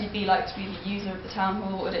what it would actually be like to be the user of the town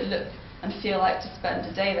hall, what would it look and feel like to spend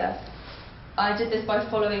a day there. I did this by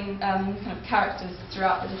following kind of characters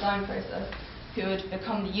throughout the design process who would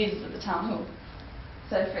become the users of the town hall.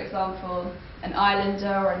 So, for example, an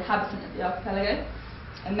islander or inhabitant of the archipelago,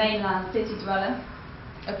 a mainland city dweller,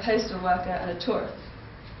 a postal worker, and a tourist.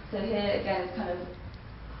 So here again is kind of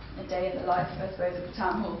a day in the life, I suppose, of the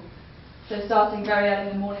town hall. So starting very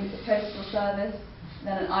early in the morning with the postal service,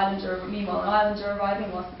 then an islander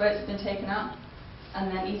arriving whilst the boats have been taken out,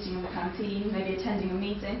 and then eating in the canteen, maybe attending a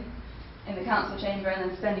meeting in the council chamber, and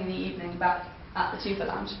then spending the evening back at the Tufa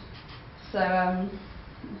Lounge. So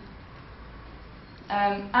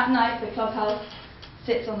at night, the clubhouse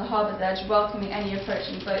sits on the harbour's edge, welcoming any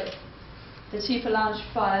approaching boats. The Tufa Lounge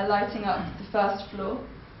fire lighting up the first floor,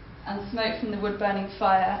 and smoke from the wood-burning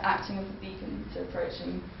fire acting as a beacon to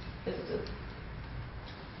approaching visitors.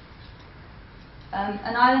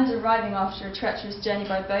 An islander arriving after a treacherous journey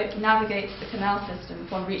by boat navigates the canal system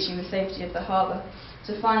upon reaching the safety of the harbour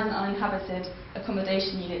to find an uninhabited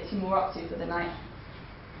accommodation unit to moor up to for the night.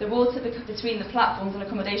 The water between the platforms and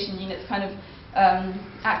accommodation units kind of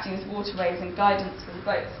acting as waterways and guidance for the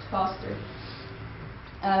boats to pass through.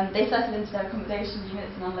 They settle into their accommodation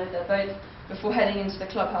units and unload their boats before heading into the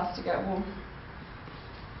clubhouse to get warm.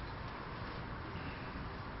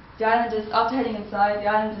 The islanders, after heading inside, the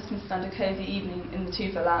islanders can spend a cosy evening in the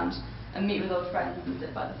Tufa Lounge and meet with old friends and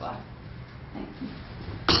sit by the fire. Thanks.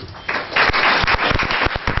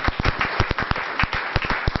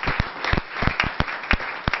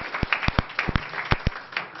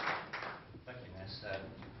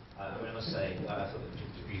 I must say, I thought it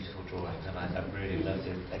was beautiful drawings, and I really loved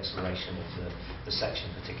the exploration of the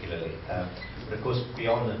section particularly. But of course,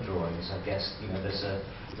 beyond the drawings, I guess there's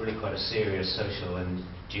really quite a serious social and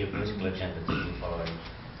geopolitical agenda that you're following,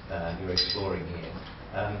 you're exploring here.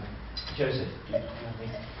 Joseph, do you have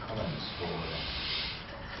any comments for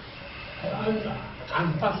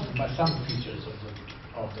I'm puzzled by some features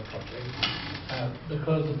of the project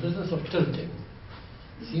because the business of tilting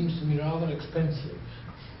seems to me rather expensive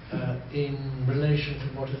in relation to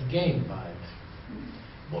what is gained by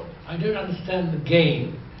it. I don't understand the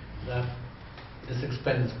gain that this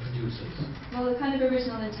expense produces. Well, the kind of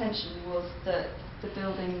original intention was that the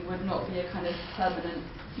building would not be a kind of permanent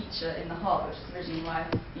feature in the harbour, which is originally why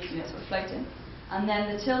these units were floating. And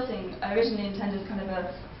then the tilting, originally intended kind of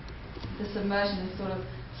the submersion is sort of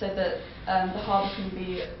so that the harbour can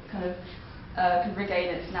be kind of can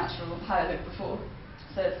regain its natural how it looked before.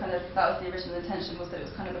 So it's kind of that was the original intention, was that it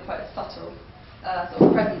was kind of quite a subtle sort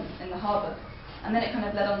of presence in the harbour. And then it kind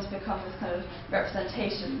of led on to become this kind of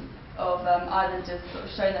representation of islanders sort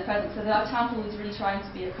of showing their presence. So our town hall is really trying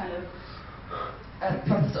to be a kind of a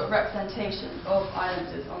proper sort of representation of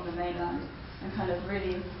islanders on the mainland, and kind of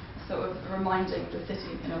really sort of reminding the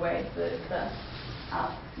city in a way that it's there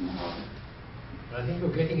out in the harbour. I think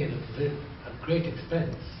you're getting it at great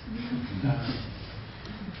expense.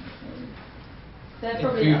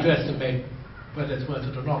 For you to estimate whether it's worth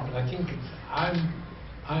it or not, but I think I'm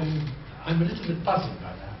a little bit puzzled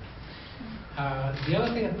by that. The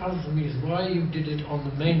other thing that puzzles me is why you did it on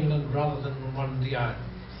the mainland rather than on one of the islands.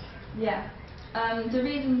 Yeah, the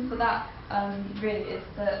reason for that really is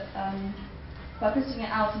that by putting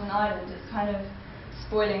it out on an island, it's kind of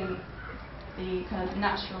spoiling the kind of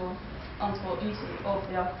natural untoward beauty of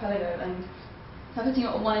the archipelago, and by putting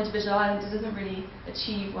it on one individual island, it doesn't really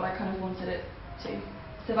achieve what I kind of wanted it to.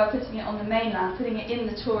 So by putting it on the mainland, putting it in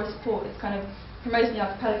the tourist port, it's kind of promoting the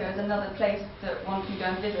archipelago as another place that one can go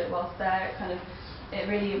and visit whilst there. It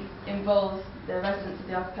really involves the residents of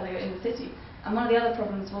the archipelago in the city. And one of the other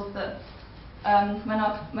problems was that when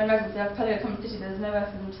residents of the archipelago come to the city, there's nowhere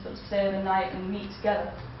for them to sort of stay overnight and meet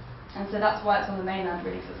together. And so that's why it's on the mainland,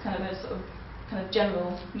 really, because it's kind of a sort of kind of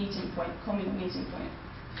general meeting point, communal meeting point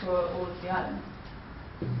for all of the island.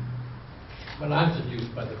 Well, I'm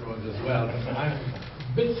seduced by the drawings as well, but I'm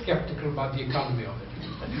a bit sceptical about the economy of it.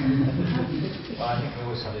 Well, I think we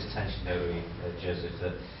always have this tension, don't we, Joseph,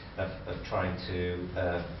 of trying to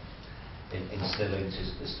instill into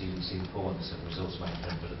the students the importance of resource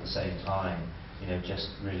management, but at the same time just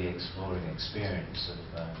really exploring experience of.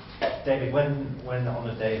 David, when on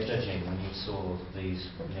a day of judging, when you saw these,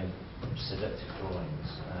 seductive drawings,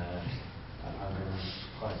 I mean,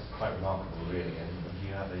 quite remarkable, really. And do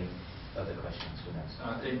you have any other questions for us?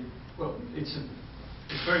 Well, it's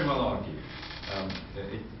very well argued.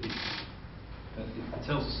 It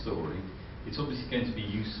tells a story. It's obviously going to be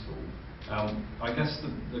useful. I guess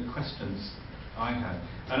the questions I had,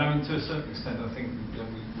 and I mean, to a certain extent, I think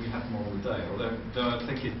we had more on the day. Although I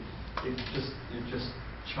think it just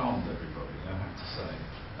charmed everybody, I have to say.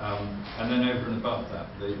 And then over and above that,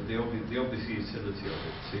 the obvious utility of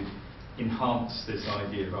it to enhance this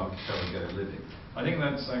idea of archipelago living. I think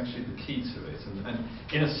that's actually the key to it, and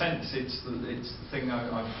in a sense, it's the thing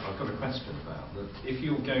I've got a question about. That if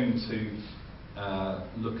you're going to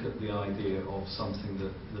look at the idea of something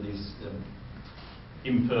that is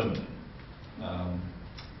impermanent,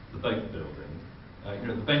 the boat building,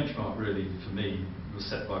 the benchmark really for me was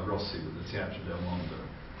set by Rossi with the Teatro del Mondo.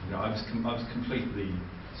 I was completely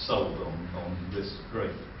sold on this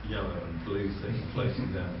great yellow and blue thing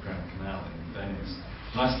floating down the Grand Canal in Venice.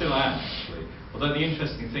 And I still am, actually. Although the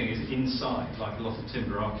interesting thing is inside, like a lot of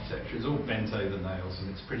timber architecture, it's all bent over nails and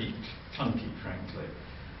it's pretty clunky, frankly.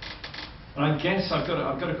 And I guess I've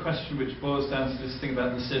got a question which boils down to this thing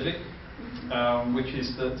about the civic, which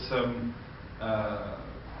is that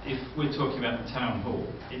if we're talking about the town hall,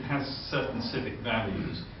 it has certain civic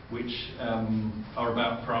values which are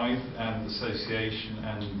about pride and association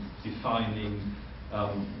and defining a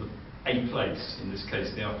place, in this case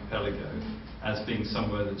the archipelago, as being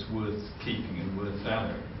somewhere that's worth keeping and worth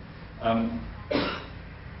valuing.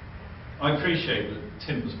 I appreciate that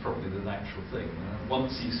timber's probably the natural thing.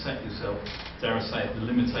 Once you set yourself, dare I say it, the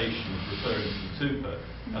limitation of referring to the tuba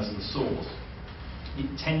as the source, it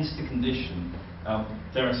tends to condition,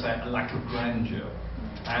 dare I say it, a lack of grandeur.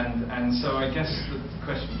 And so I guess the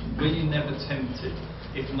question, were you never tempted,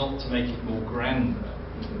 if not to make it more grander,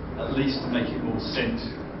 at least to make it more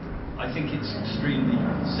sensual? I think it's extremely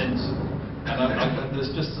sensible. And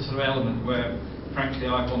there's just a sort of element where, frankly,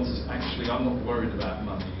 I want to actually, I'm not worried about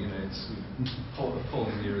money, it's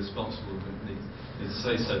appallingly irresponsible of me to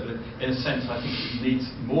say so, but in a sense I think it needs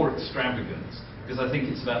more extravagance, because I think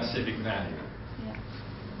it's about civic value. Yeah.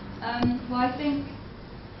 Well, I think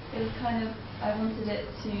it was kind of, I wanted it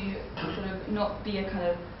to sort of not be a kind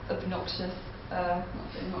of obnoxious, not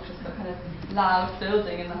obnoxious, but kind of loud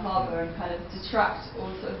building in the harbour and kind of detract or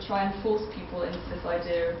sort of try and force people into this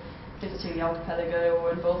idea of visiting the archipelago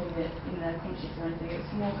or involving it in their conscience or anything. It's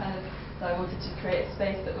more kind of that I wanted to create a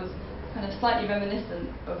space that was kind of slightly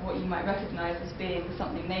reminiscent of what you might recognise as being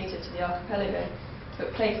something native to the archipelago,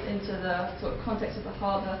 but placed into the sort of context of the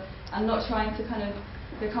harbour and not trying to kind of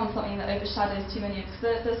become something that overshadows too many,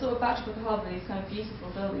 because the sort of backdrop of the harbour, these kind of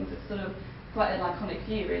beautiful buildings, it's sort of quite an iconic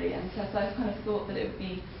view really, and so I kind of thought that it would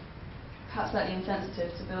be perhaps slightly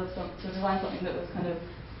insensitive to design something that was kind of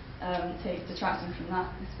detracting from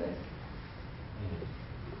that, I suppose.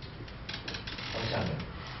 Alexandra?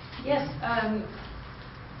 Yes,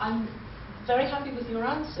 I'm very happy with your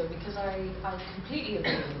answer, because I completely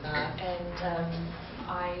agree with that,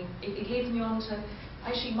 and it leads me on to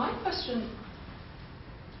actually my question,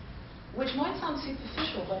 which might sound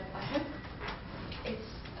superficial, but I hope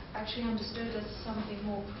it's actually understood as something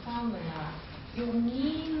more profound than that. Your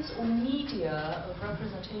means or media of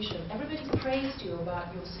representation, everybody praised you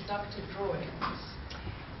about your seductive drawings,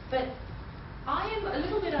 but I am a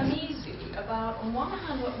little bit uneasy about, on one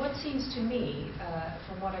hand, what seems to me,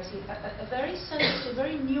 from what I've seen, a very sensitive,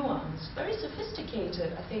 very nuanced, very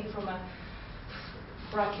sophisticated, I think, from a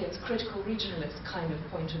brackets critical regionalist kind of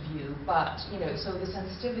point of view, but so the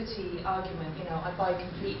sensitivity argument, I buy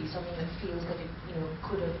completely, something that feels that it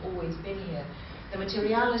could have always been here. The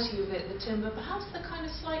materiality of it, the timber, perhaps the kind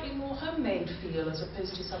of slightly more homemade feel as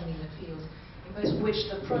opposed to something that feels imposed,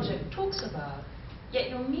 which the project talks about. Yet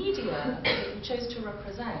your media that you chose to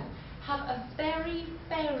represent have a very,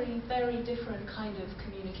 very, very different kind of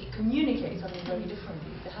communicate something very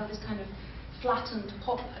differently. They have this kind of flattened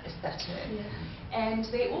pop aesthetic. Yeah. And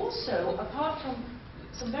they also, apart from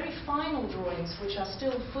some very final drawings which are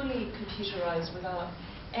still fully computerized without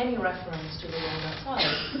any reference to the world outside,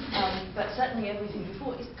 but certainly everything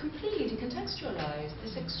before is completely decontextualized.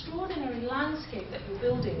 This extraordinary landscape that you're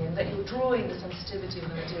building and that you're drawing the sensitivity of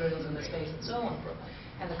the materials and the space and so on,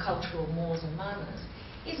 and the cultural mores and manners,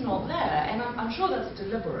 is not there. And I'm sure that's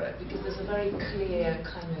deliberate, because there's a very clear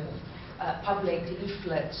kind of public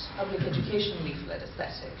leaflet, public education leaflet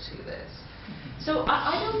aesthetic to this. So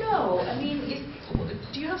I don't know. I mean,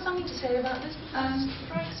 do you have something to say about this? It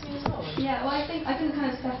strikes me as odd. Yeah, well, I didn't kind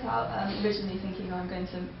of set out originally thinking I'm going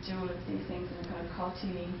to do all of these things in a kind of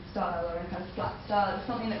cartoony style or in a kind of flat style. It's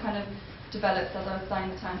something that kind of developed as I was starting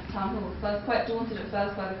the town hall. So I was quite daunted at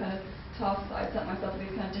first by the kind of tasks that I'd set myself,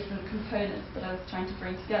 these kind of different components that I was trying to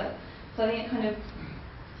bring together. So I think it kind of,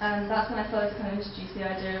 that's when I started to kind of introduce the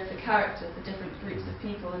idea of the characters, the different groups of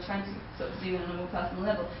people, and trying to sort of zoom in on a more personal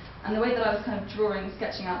level. And the way that I was kind of drawing,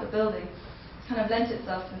 sketching out the building, kind of lent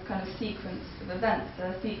itself to this kind of sequence of events,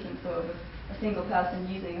 a sequence of a single person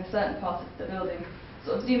using a certain part of the building,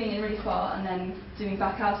 sort of zooming in really far and then zooming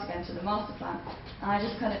back out again to the master plan. And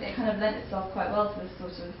it kind of lent itself quite well to this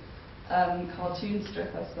sort of cartoon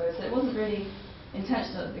strip, I suppose. So it wasn't really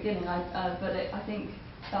intentional at the beginning, but I think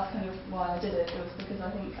that's kind of why I did it. It was because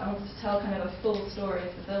I think I wanted to tell kind of a full story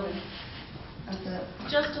of the building. And so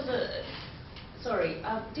just as a, sorry,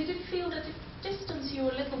 did it feel that it distanced you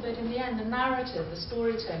a little bit in the end? The narrative, the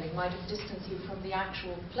storytelling might have distanced you from the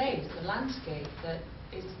actual place, the landscape that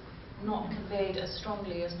is not conveyed as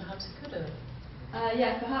strongly as perhaps it could have.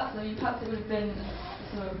 Yeah, perhaps. I mean, perhaps it would have been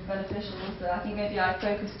sort of beneficial also. I think maybe I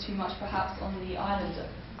focused too much perhaps on the islander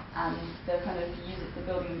and the kind of the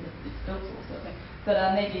building it's built or something. But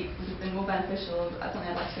maybe it would have been more beneficial, something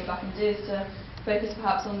I'd like to go back and do, is to focus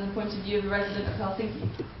perhaps on the point of view of a resident of Helsinki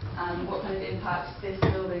and what kind of impact this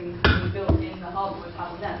building being built in the harbour would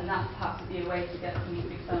have on them, and that perhaps would be a way to get some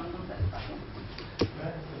external context back in.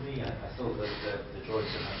 For me, I thought that the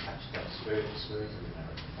drawings somehow captured that spirit of the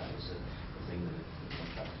narrative. That was the thing that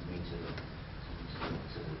attracted me to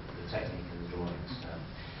the technique and the drawings.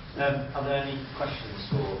 Are there any questions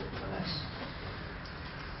for Vanessa?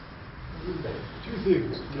 Two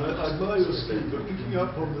things. I admire your statement, picking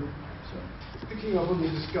up on the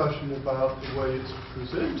discussion about the way it's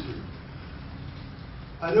presented.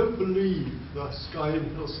 I don't believe the sky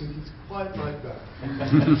in Helsinki is quite like that.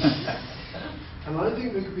 And I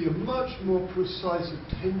think there could be a much more precise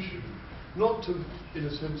attention, not to, in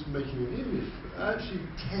a sense, making an image, but actually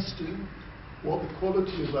testing what the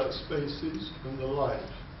quality of that space is and the light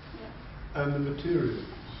and the materials.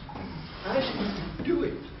 Actually do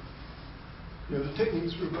it. You know, the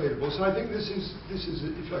techniques are available. So I think this is if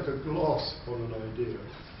you like, a gloss on an idea.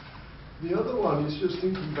 The other one is just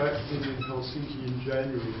thinking back to being in Helsinki in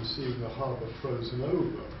January and seeing the harbour frozen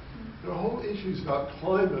over. There are whole issues about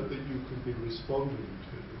climate that you could be responding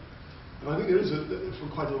to. And I think there is, for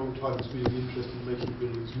quite a long time, has been an interest in making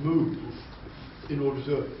buildings move in order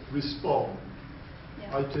to respond.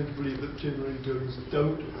 Yeah. I tend to believe that generally buildings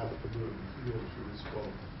don't have to move in order to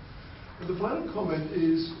respond. And the final comment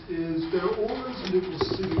is there are all those little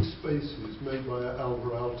civic spaces made by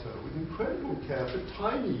Alvar Aalto with incredible care for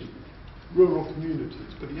tiny rural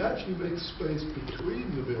communities, but he actually makes space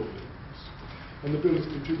between the buildings, and the buildings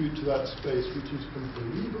contribute to that space, which is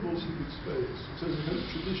unbelievable civic space. So there's a kind of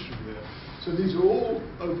tradition there. So these are all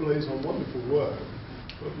overlays on wonderful work,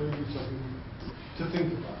 but maybe something to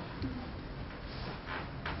think about.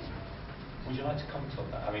 Would you like to comment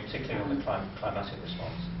on that? I mean, particularly on the climatic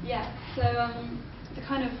response. Yeah. So the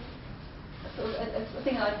kind of sort of a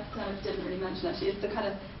thing I kind of didn't really mention actually is the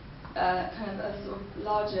kind of a sort of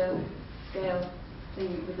larger scale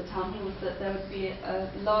thing with the town hall is that there would be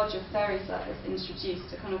a larger ferry service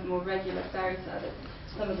introduced, a kind of more regular ferry service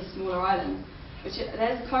to some of the smaller islands.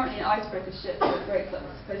 There's currently an icebreaker ship that breaks up,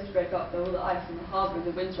 supposed to break up all the ice in the harbour in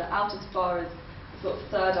the winter out as far as the sort of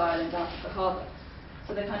third island out of the harbour.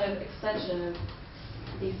 So the kind of extension of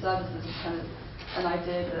these services is kind of an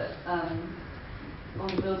idea that on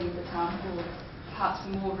the building of the town hall, perhaps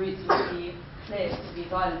more routes would be cleared to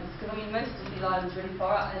these islands. Because I mean, most of these islands are really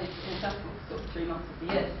far out and it's inaccessible for sort of 3 months of the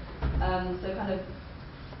year. So kind of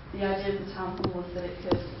the idea of the town hall was that it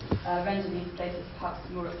could render these places perhaps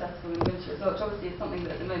more accessible in winter as well, which obviously is something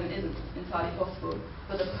that at the moment isn't entirely possible,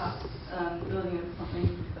 but that perhaps building of something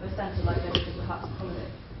of a centre like this could perhaps accommodate.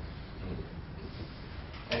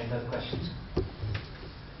 Any further questions?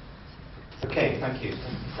 Okay, thank you.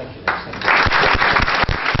 Thank you, Nick.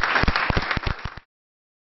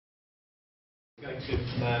 We're going to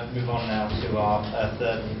move on now to our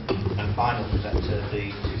third and final presenter,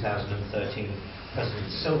 the 2013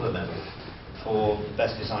 President's Silver Medal for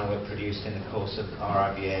Best Design Work produced in the course of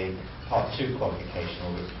RIBA Part 2 qualification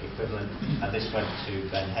or equivalent, and this went to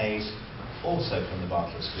Ben Hayes, also from the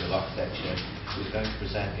Bartlett School of Architecture, who's going to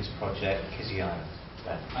present his project, Kizzy Island.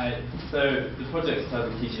 So the project is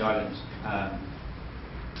titled Kizzy Island,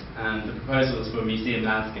 and the proposal is for a museum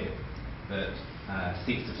landscape that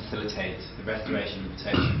seeks to facilitate the restoration and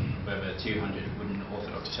protection of over 200 wooden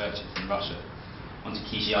Orthodox churches in Russia onto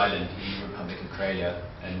Kizhi Island in the Republic of Karelia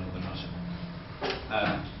in northern Russia.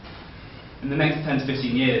 In the next 10 to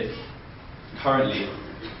 15 years, currently,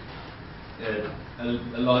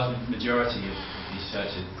 a large majority of these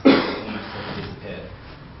churches almost have disappeared.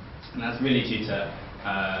 And that's really due to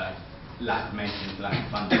lack of maintenance, lack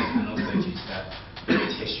of funding, and also due to the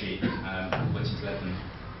rich history which has led them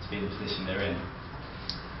to be in the position they're in.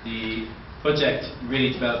 The project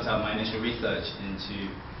really developed out my initial research into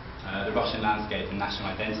the Russian landscape and national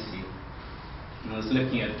identity. And I was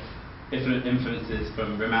looking at different influences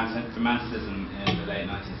from Romanticism in the late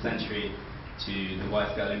 19th century to the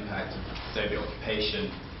wide-scale impact of Soviet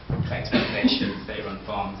occupation, collectivization, state-run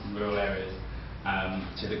farms in rural areas,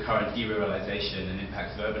 to the current deruralization and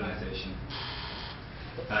impacts of urbanization.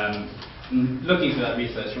 Looking through that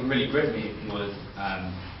research, what really gripped me was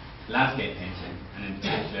landscape painting, and in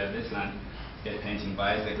particular this landscape painting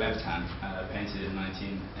by Isaac Levitan, painted in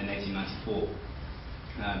 1894,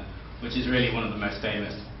 which is really one of the most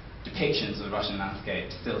famous depictions of the Russian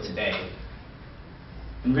landscape still today.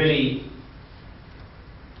 And really,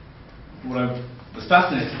 what I was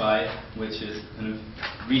fascinated by, which is kind of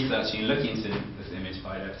researching and looking into this image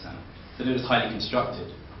by Levitan, that it was highly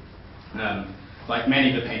constructed. Like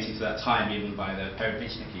many of the paintings at that time, even by the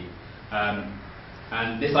Perevichniki.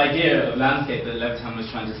 And this idea of landscape that Levitan was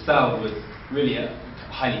trying to sell was really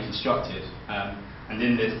highly constructed. And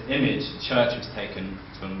in this image, the church was taken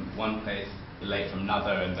from one place, the lake from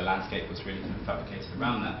another, and the landscape was really kind of fabricated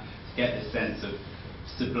around that to get this sense of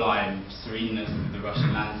sublime sereneness of the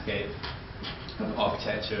Russian landscape, of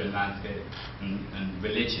architecture and landscape and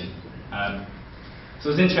religion. So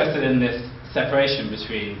I was interested in this separation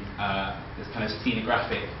between this kind of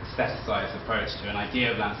scenographic, aestheticized approach to an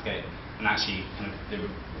idea of landscape and actually kind of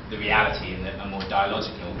the reality and a more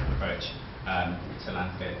dialogical approach to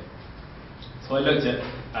landscape. So I looked at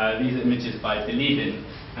these images by Bilibin,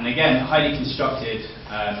 and again, highly constructed,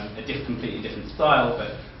 a completely different style,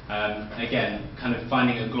 but again, kind of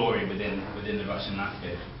finding a glory within the Russian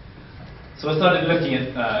landscape. So I started looking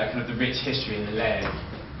at kind of the rich history and the layers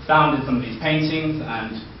found in some of these paintings,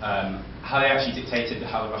 and how they actually dictated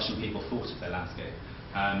how the Russian people thought of their landscape.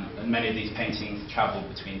 And many of these paintings travelled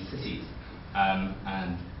between cities,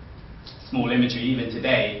 and small imagery. Even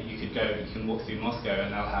today, you can walk through Moscow,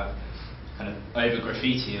 and they'll have kind of over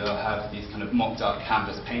graffiti. They'll have these kind of mocked up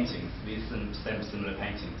canvas paintings. These similar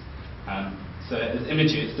paintings. So this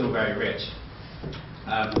imagery is still very rich.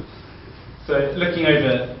 So looking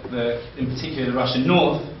over in particular the Russian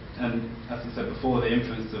north, and as I said before, the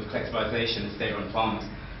influence of collectivization and state-run farms,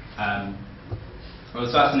 I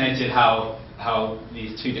was fascinated how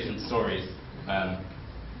these two different stories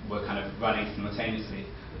were kind of running simultaneously,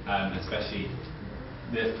 especially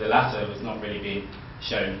the latter was not really being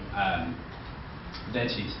shown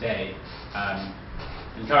potentially today.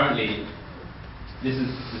 And currently, this is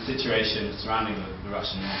the situation surrounding the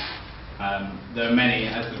Russian north. There are many,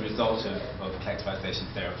 as a result of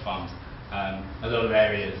collectivization, state-run farms. A lot of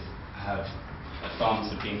areas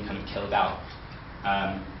farms have been kind of killed out.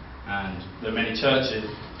 And there are many churches,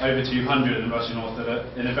 over 200 in the Russian north, that are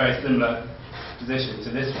in a very similar position to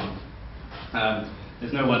this one.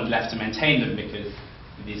 There's no one left to maintain them because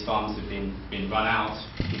these farms have been run out,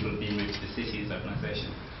 people have been moved to the cities,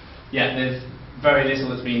 urbanization. Yet there's very little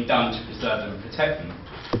that's being done to preserve them and protect them.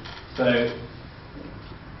 So,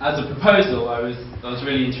 as a proposal, I was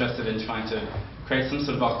really interested in trying to create some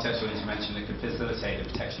sort of architectural intervention that could facilitate the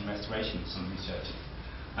protection and restoration of some of these churches.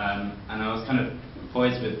 And I was kind of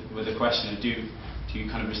poised with the question of do you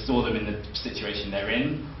kind of restore them in the situation they're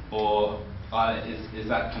in, or is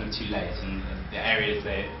that kind of too late? And the areas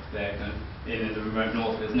they're kind of in the remote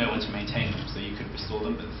north, there's no one to maintain them, so you could restore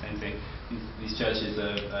them, but the same thing, these churches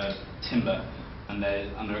are timber, and they're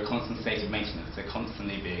under a constant state of maintenance. They're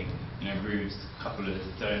constantly being, roofs, cupolas,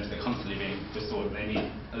 domes, they're constantly being restored. They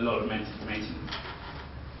need a lot of maintenance.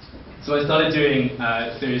 So I started doing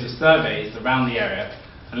a series of surveys around the area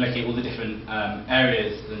and looking at all the different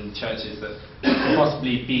areas and churches that could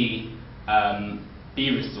possibly be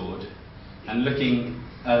restored, and looking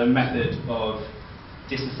at a method of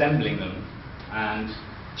disassembling them and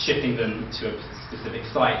shipping them to a specific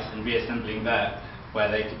site and reassembling there, where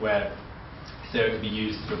so it could be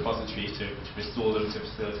used as a repository to restore them, to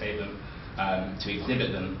facilitate them, to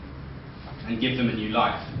exhibit them, and give them a new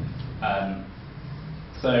life.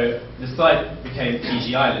 So the site became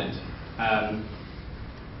Kizhi Island.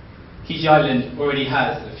 Kizhi Island already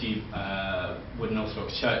has a few wooden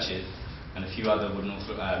Orthodox churches and a few other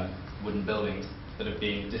wooden buildings that have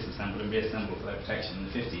been disassembled and reassembled for their protection in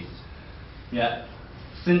the 50s. Yet,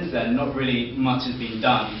 since then, not really much has been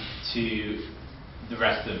done to the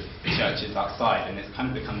rest of the churches outside, and it's kind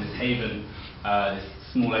of become this haven, this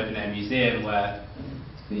small open-air museum where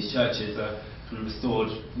these churches are kind of restored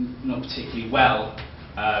not particularly well,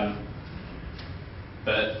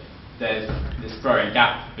 but there's this growing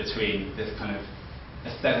gap between this kind of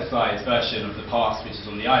aestheticized version of the past, which is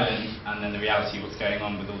on the island, and then the reality of what's going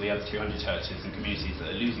on with all the other 200 churches and communities that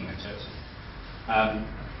are losing their churches.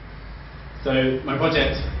 So my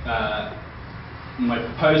project, my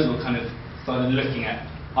proposal kind of started looking at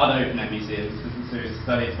other open-air museums. This is a series of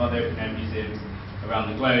studies of other open-air museums around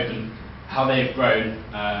the globe and how they've grown,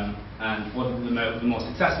 and what are the more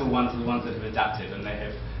successful ones are the ones that have adapted, and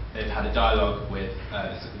they've had a dialogue with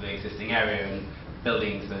the existing area and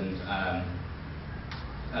buildings and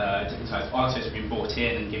different types of architecture have been brought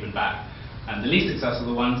in and given back. And the least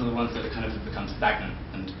successful ones are the ones that kind of have become stagnant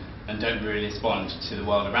and don't really respond to the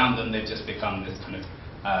world around them. They've just become this kind of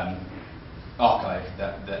archive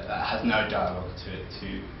that has no dialogue to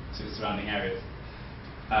the surrounding areas.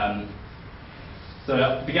 So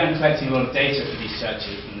I began collecting a lot of data for these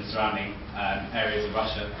churches in the surrounding areas of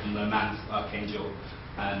Russia, in Murmansk, Archangel,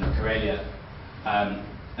 and Karelia,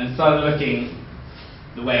 and started looking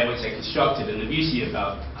the way in which they're constructed. And the beauty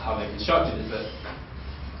about how they're constructed is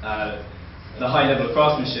that the high level of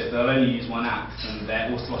craftsmanship, they'll only use one axe and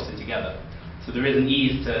they're all slotted together. So there is an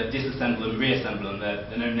ease to disassemble and reassemble them. There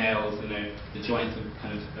are no nails, the joints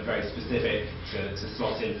are very specific to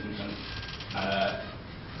slot in from kind of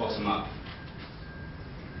bottom up.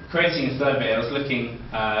 Creating a survey, I was looking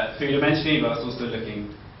three-dimensionally, but I was also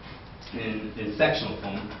looking in sectional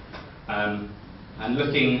form, and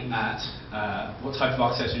looking at what type of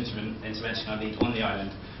architectural intervention I need on the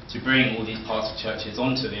island to bring all these parts of churches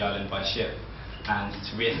onto the island by ship, and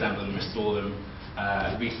to reassemble them, restore them,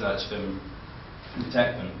 research them,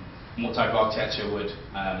 protect them, and what type of architecture would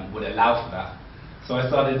allow for that. So I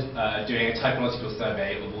started doing a typological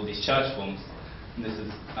survey of all these church forms, and this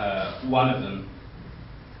is one of them,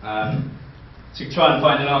 to try and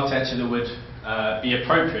find an architecture that would be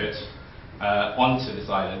appropriate onto this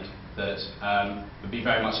island, that would be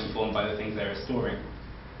very much informed by the things they're restoring.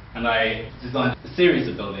 And I designed a series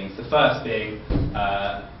of buildings, the first being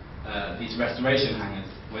these restoration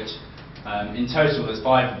hangars, which in total there's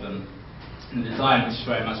 5 of them. And the design was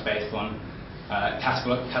very much based on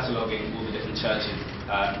cataloguing all the different churches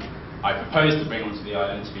I proposed to bring onto the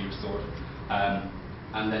island to be restored,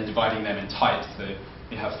 and then dividing them in types. So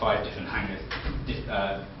you have 5 different hangars,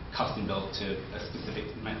 custom built to a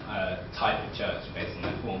specific type of church based on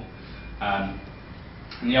their form.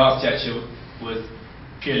 And the architecture was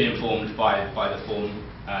purely informed by the form,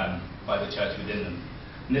 by the church within them.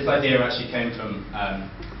 And this idea actually came from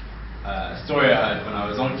a story I heard when I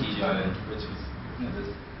was on Fiji Island, which was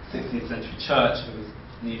the 16th century church that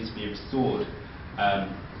needed to be restored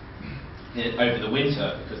over the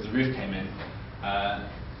winter because the roof came in.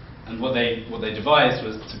 And what they devised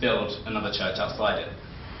was to build another church outside it.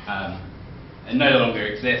 It no longer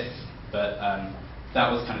exists, but that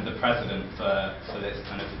was kind of the precedent for this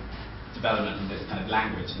kind of development and this kind of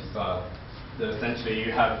language and style. So essentially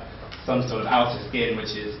you have some sort of outer skin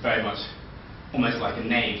which is very much almost like a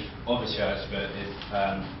nave of a church, but it's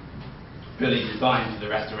really designed for the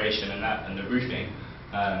restoration and the roofing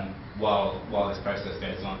while this process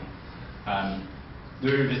goes on.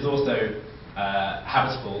 The roof is also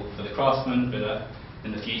habitable for the craftsmen, but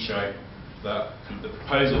in the future the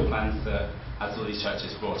proposal plans to, as all these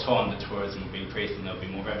churches brought on, the tourism will be increased and there'll be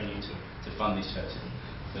more revenue to fund these churches,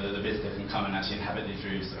 so that the visitor can come and actually inhabit these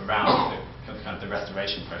roofs around the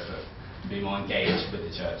restoration process and be more engaged with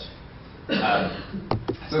the church.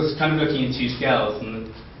 So it's kind of looking in 2 scales, and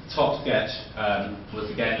the top sketch was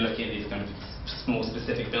again looking at these kind of small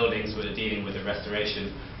specific buildings where they're dealing with the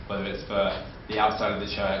restoration, whether it's for the outside of the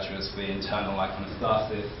church or it's for the internal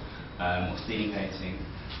iconostasis or ceiling painting.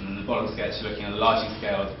 And then the bottom sketch looking at a larger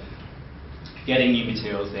scale, getting new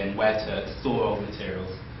materials in, where to store old materials,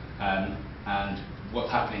 and what's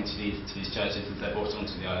happening to these churches as they're brought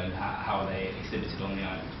onto the island, how are they exhibited on the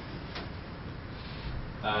island.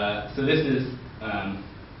 So this is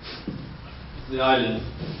the island,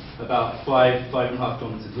 about 5.5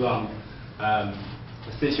 kilometres long, a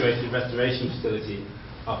situated restoration facility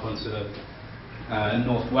up onto the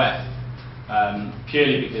northwest,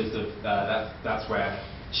 purely because of that's where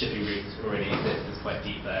shipping routes already exist. It's quite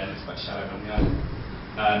deep there and it's quite shallow on the island.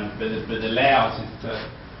 But the layout is to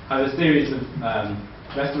have a series of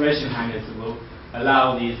restoration hangars that will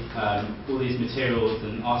allow these all these materials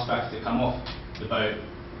and artifacts that come off the boat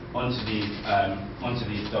onto these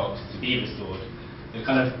docks to be restored. They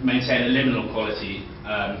kind of maintain a liminal quality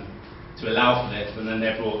to allow for this, and then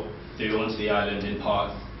they're brought through onto the island in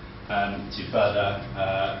parts to further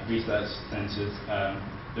research centres,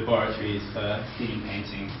 laboratories for ceiling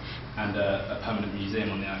painting, and a permanent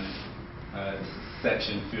museum on the island,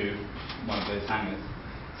 section through one of those hangars.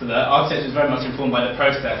 So the architecture is very much informed by the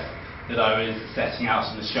process that I was setting out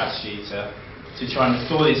in the strategy to try and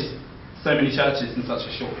restore so many churches in such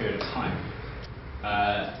a short period of time.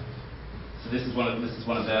 So this is one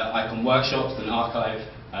of the icon workshops and archive,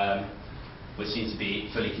 which need to be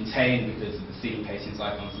fully contained because of the ceiling paintings.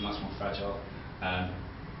 Icons are much more fragile,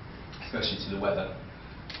 especially to the weather.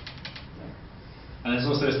 And there's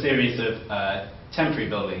also a series of temporary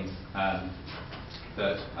buildings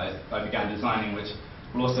that I began designing, which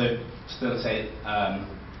will also facilitate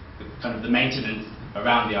the maintenance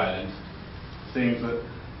around the island. Seeing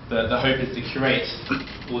that the hope is to curate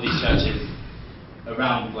all these churches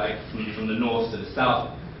around, like from the north to the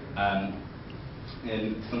south,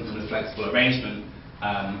 in some kind of flexible arrangement.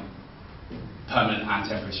 Permanent and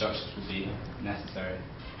temporary structures will be necessary.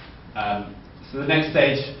 So the next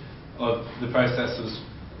stage of the process was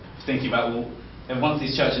thinking about, well, once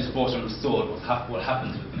these churches are bought and restored, what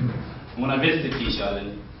happens with them? And when I visited Quiche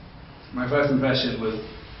Island, my first impression was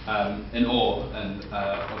in awe and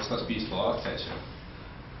of such beautiful architecture.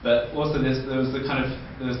 But also there was the kind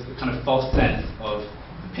of false sense of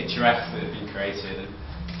the picturesque that had been created. And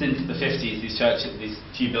since the 50s, these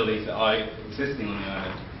few buildings that are existing on the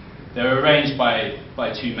island, they were arranged by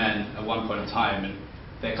two men at one point in time, and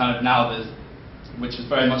they're kind of now which was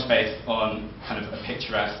very much based on kind of a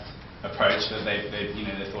picturesque approach that they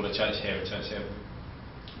thought a church here, a church here.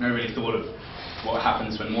 No really thought of what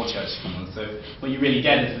happens when more churches come on. So what you really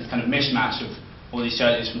get is this kind of mishmash of all these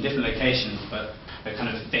churches from different locations, but they're kind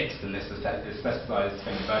of fixed in this specified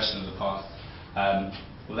version of the past,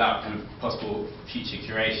 without kind of possible future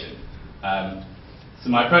curation. So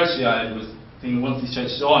my approach to the island was thinking, once these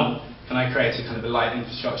churches are on, can I create a kind of a light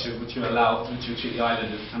infrastructure which will treat the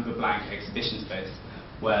island as kind of a blank exhibition space,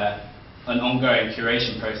 where an ongoing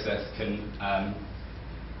curation process can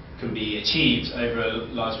be achieved over a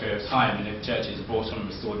large period of time. And if churches are brought on and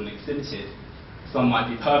restored and exhibited, some might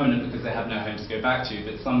be permanent because they have no homes to go back to,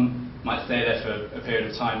 but some might stay there for a period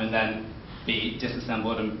of time and then be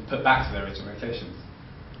disassembled and put back to their original locations.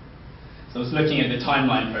 So I was looking at the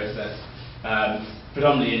timeline process,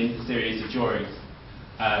 predominantly in a series of drawings,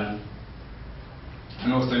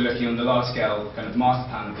 and also looking on the large-scale kind of master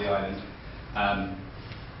plan of the island,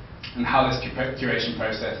 and how this curation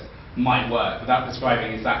process might work, without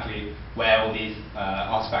prescribing exactly where all these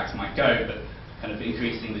artifacts might go, but kind of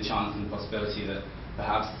increasing the chance and possibility that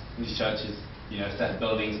perhaps these churches, a set of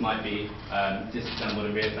buildings might be disassembled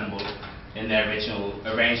and reassembled in their original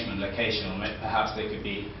arrangement location, or perhaps they could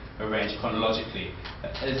be arranged chronologically,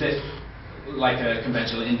 as if like a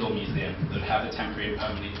conventional indoor museum that would have a temporary and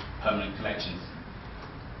permanent collections.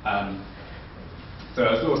 So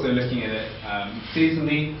I was also looking at it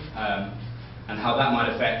seasonally, and how that might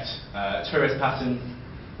affect tourist patterns,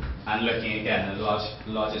 and looking again at a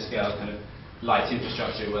larger scale kind of light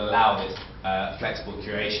infrastructure will allow this flexible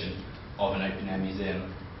curation of an open-air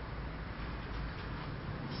museum.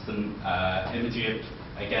 Some imagery of,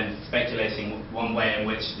 again, speculating one way in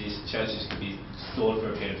which these churches could be stored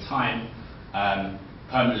for a period of time,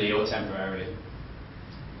 permanently or temporarily.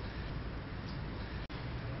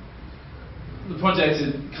 The project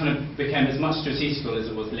kind of became as much strategical as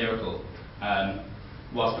it was lyrical,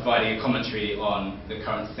 whilst providing a commentary on the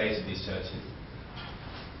current state of these churches.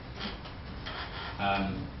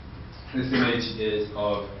 This image is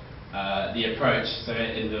of the approach. So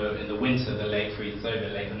in the winter, the lake freezes over,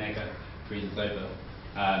 Lake Onega freezes over.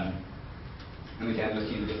 And again,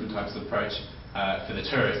 looking at the different types of approach for the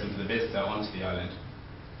tourist and for the visitor onto the island.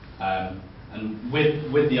 And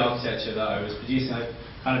with the architecture that I was producing, I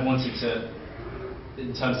kind of wanted to,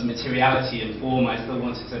 in terms of materiality and form, I still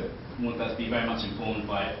want that to be very much informed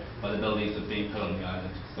by the buildings that are being put on the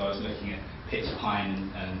island. So I was looking at pitch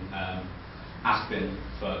pine and aspen,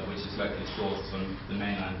 which is locally sourced from the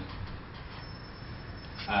mainland.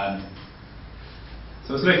 So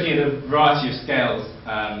I was looking at a variety of scales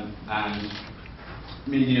and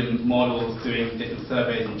medium models, doing different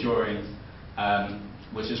surveys and drawings,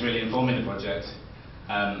 which is really informing the project.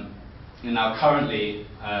 And now currently,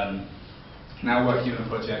 now working on a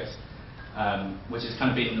project which has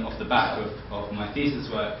kind of been off the back of my thesis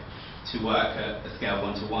work, to work at a scale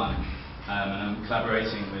 1:1. And I'm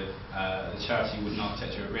collaborating with the charity Wooden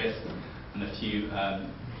Architecture at Risk and a few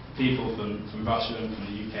people from Russia and from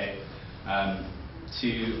the UK.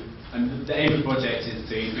 And the aim of the project is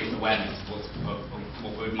to increase awareness of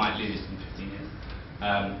what we might lose in 15 years.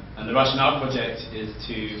 And the Russian Art Project is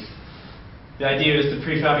to the idea is to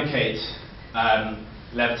prefabricate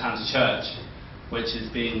Levitan's church, which has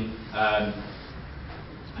been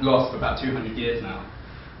lost for about 200 years now,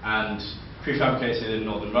 and prefabricated in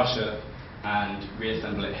northern Russia and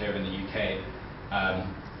reassemble it here in the UK,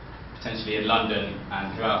 potentially in London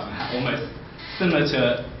and throughout, and almost similar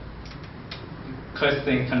to closest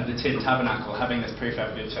thing, kind of the Tin Tabernacle, having this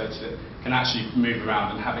prefabricated church that can actually move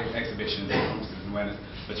around and have exhibitions and conferences and awareness,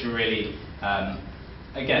 but to really,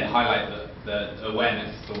 again, highlight the awareness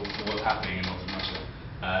for what's happening in northern Russia,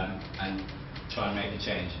 and try and make a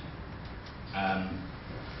change.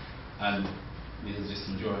 And these are just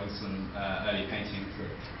some drawings, some early paintings that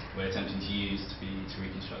we're attempting to use to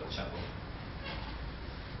reconstruct the chapel.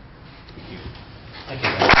 Thank you. Thank you.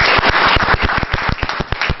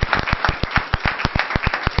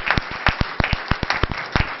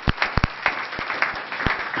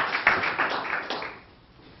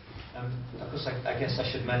 Of course, I guess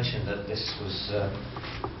I should mention that this was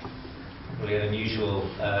probably an unusual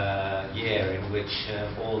year in which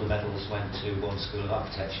all the medals went to one school of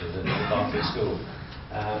architecture, the Bartlett School.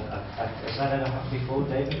 Has that ever happened before,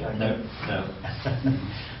 David? No. No.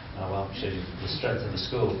 Oh, well, shows you the strength of the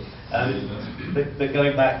school. But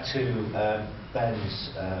going back to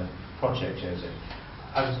Ben's project, Joseph,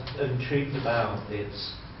 I was intrigued about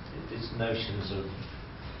its notions of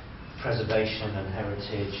preservation and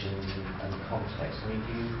heritage and context. I mean,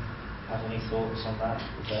 do you have any thoughts on that,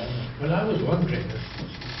 Ben? Well, I was wondering,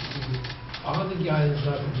 are the islands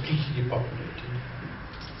now completely depopulated?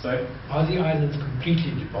 Sorry? Are the islands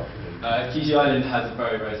completely depopulated? Fiji Island has a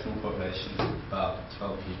very, very small population, about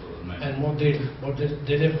 12 people at the moment. And what they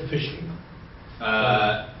live for fishing?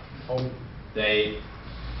 They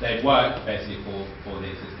work basically for the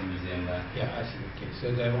existing museum there. Yeah, I see. Okay, so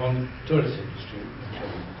they're on tourist industry, Yeah.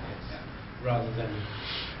 rather than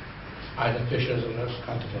either fishers or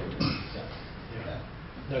cultivators. Yeah.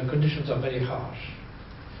 The conditions are very harsh,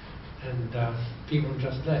 and people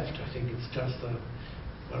just left. I think it's just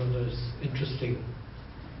one of those interesting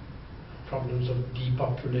problems of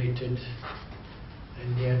depopulated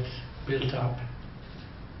and yet built up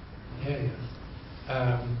areas.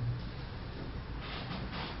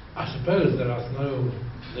 I suppose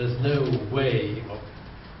there's no way of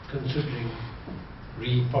considering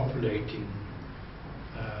repopulating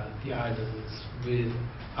the islands with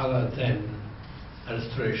other than a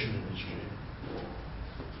restoration industry.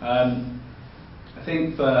 I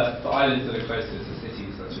think for islands that are closer to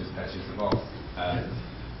cities such as Petrozavodsk,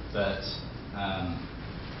 but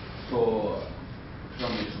for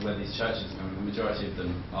predominantly for where these churches are coming, the majority of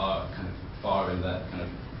them are kind of far in the kind of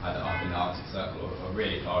either up in the Arctic Circle or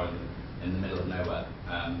really far in the middle of nowhere.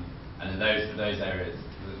 And in those areas,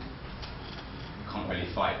 you can't really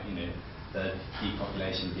fight. The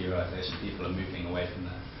depopulation, derural, people are moving away from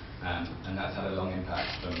there, and that's had a long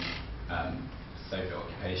impact from Soviet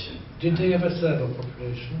occupation. Did they ever serve a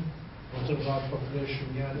population? Was there a large population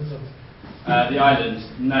in the islands? The island,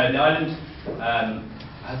 no, the island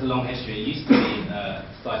has a long history. It used to be a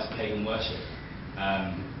site of pagan worship,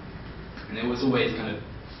 and it was always kind of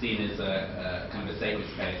seen as a kind of a sacred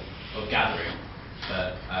space of gathering,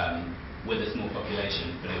 but with a small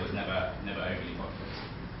population. But it was never overly populous.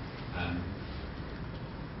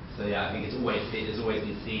 So yeah, I think it's always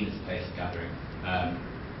been seen as a place of gathering,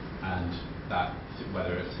 and that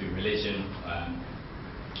whether it's through religion,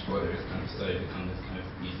 or whether it's kind of so become this kind of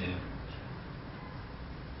museum.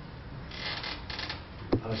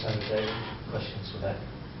 Alexander, David, questions for that?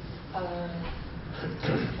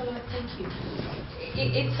 Thank you.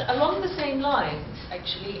 It's along the same lines,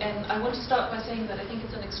 actually, and I want to start by saying that I think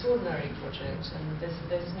it's an extraordinary project, and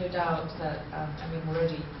there's no doubt that,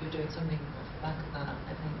 already you're doing something off the back of that,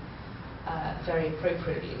 I think, very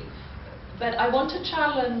appropriately. But I want to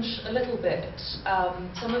challenge a little bit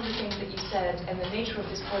some of the things that you said and the nature of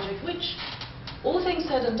this project, which, all things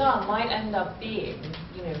said and done, might end up being,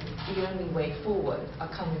 the only way forward, a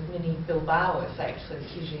kind of mini Bilbao effect for the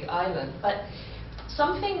Fiji Island. But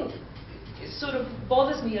something sort of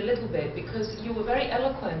bothers me a little bit, because you were very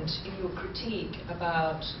eloquent in your critique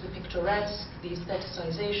about the picturesque, the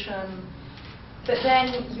aestheticization, but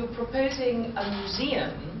then you're proposing a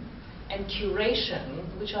museum and curation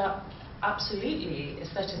which are absolutely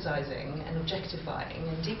aestheticizing and objectifying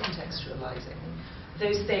and decontextualizing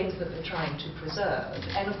those things that they're trying to preserve.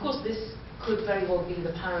 And of course this could very well be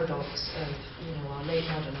the paradox of our late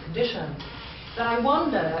modern condition. But I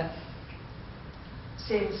wonder,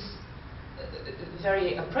 since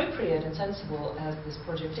very appropriate and sensible as this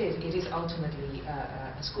project is, it is ultimately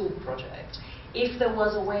a school project. If there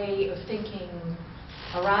was a way of thinking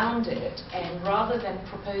around it, and rather than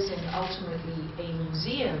proposing ultimately a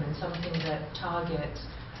museum and something that targets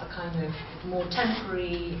a kind of more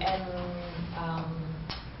temporary and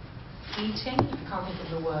fleeting, I can't think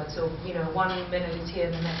of the word, so, you know, 1 minute it's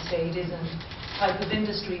here, the next day it isn't, type of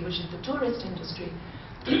industry, which is the tourist industry.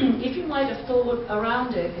 If you might have thought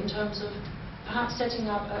around it in terms of perhaps setting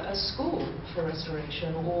up a school for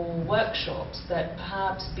restoration, or workshops that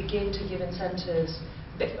perhaps begin to give incentives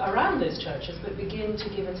around those churches, but begin to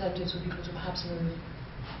give incentives for people to perhaps move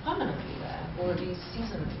permanently there, or at least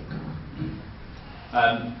seasonally.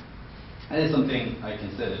 That is something I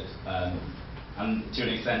considered, and to an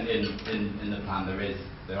extent in the plan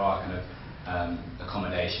there are kind of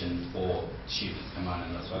accommodation for students to come on,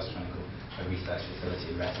 and that's what I was trying to call a research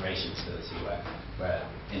facility, a restoration facility, where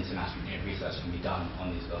international research can be done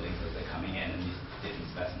on these buildings as they're coming in, and these different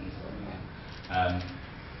specimens coming in.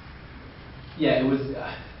 Yeah, it was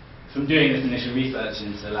from doing this initial research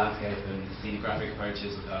into landscape and scenographic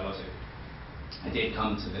approaches of dialogic, I did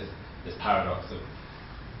come to this paradox of,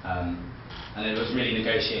 and it was really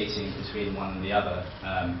negotiating between one and the other.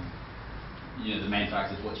 You know, the main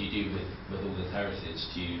fact is, what do you do with all this heritage?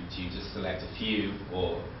 Do you just select a few,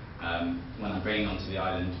 or when I'm bringing onto the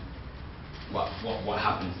island, what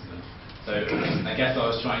happens to them? So I guess I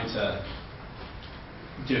was trying to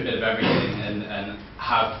do a bit of everything, and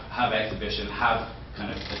have exhibition, have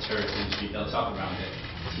kind of a tourist industry built up around it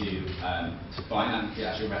to finance the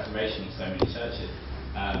actual restoration of so many churches.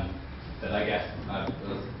 But I guess I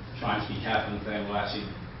was trying to be careful and saying, well, actually,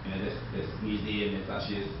 you know, this museum is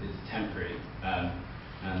actually is temporary,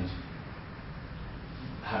 and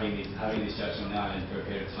having these churches on the island for a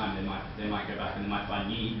period of time, they might go back and they might find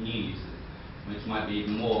new uses, which might be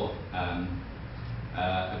even more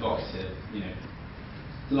evocative. You know,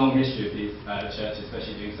 the long history of these churches,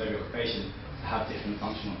 especially during Soviet occupation, to have different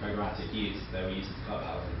functional programmatic use. They were used as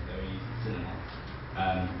clubhouses, they were used as cinema.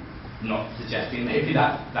 Not suggesting maybe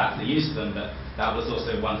that's the use of them, but that was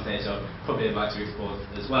also one stage I'd probably like to explore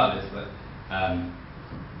as well, is that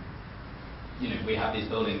you know, we have these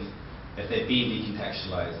buildings, if they've been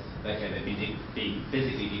decontextualized, okay, they've been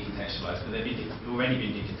physically decontextualized, but they've already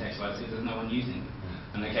been decontextualized because there's no one using them.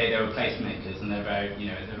 And okay, they're placemakers, and they're very, you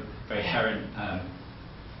know, they're very inherent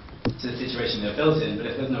to the situation they're built in, but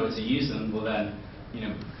if there's nowhere to use them, well then, you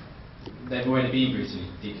know, they've already been brutally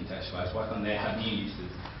decontextualized. Why can't they have new uses?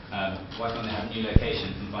 Why can't they have new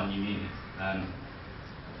locations and find new meanings?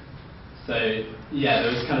 So yeah,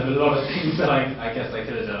 there was kind of a lot of things that I guess I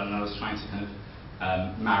could have done, and I was trying to kind of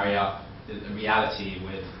marry up the reality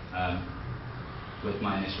with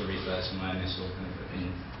my initial research and my initial kind of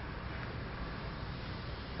opinions.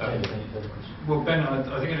 Well, Ben,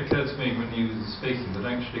 I think it occurred to me when you were speaking that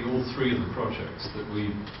actually all three of the projects that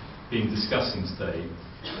we've been discussing today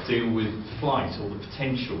deal with flight, or the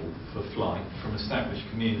potential for flight from established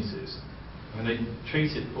communities. I mean, they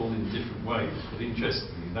treat it all in different ways, but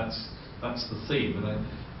interestingly, that's the theme. And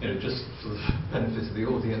you know, just for the benefit of the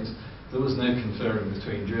audience, there was no conferring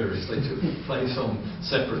between juries. They took place on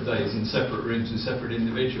separate days in separate rooms with separate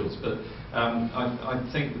individuals. But I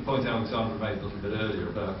think the point Alexandra made a little bit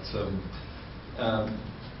earlier about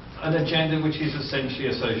an agenda which is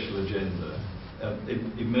essentially a social agenda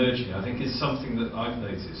emerging, I think, is something that I've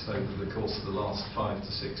noticed over the course of the last 5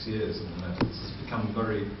 to 6 years in the Netherlands. Has become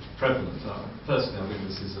very prevalent. Personally, I think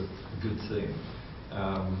this is a good thing.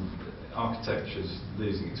 Architecture's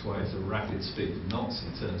losing its way at a rapid speed of knots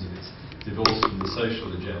in terms of its divorce from the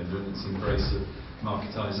social agenda and its embrace of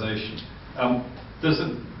marketisation. There's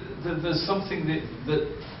something that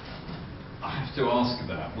I have to ask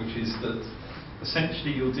about, which is that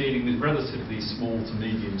essentially you're dealing with relatively small to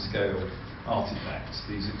medium scale artifacts,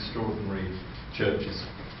 these extraordinary churches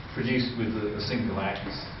produced with a single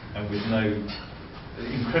axe and with no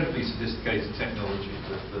incredibly sophisticated technology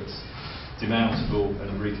that's demountable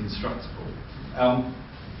and reconstructable.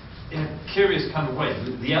 In a curious kind of way,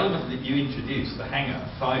 the element that you introduced, the hangar,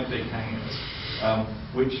 5 big hangars,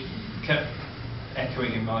 which kept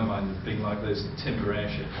echoing in my mind as being like those timber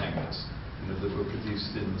airship hangars, you know, that were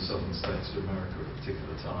produced in the southern states of America at a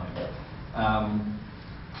particular time.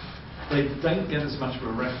 They don't get as much of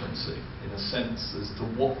a referencing, in a sense, as to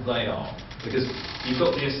what they are. Because you've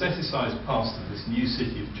got the aestheticised past of this new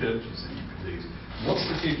city of churches that you produce. What's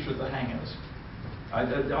the future of the hangars?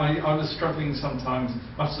 I was struggling sometimes,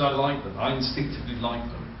 much as I like them, I instinctively like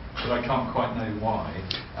them, but I can't quite know why.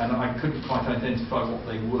 And I couldn't quite identify what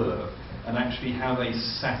they were, and actually how they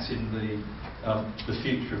sat in the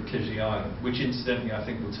future of Kizhi Island, which incidentally I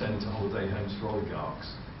think will turn into holiday homes for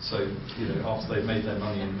oligarchs. So, you know, after they've made their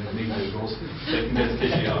money in Migos, they can go to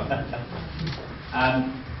Kizhi Island.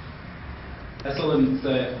 I saw them.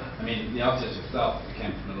 So I mean, the architecture itself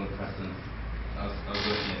came from a lot of precedent. I was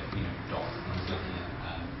looking at docks. I was looking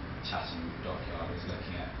at Chatham Dockyard. I was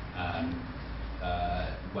looking at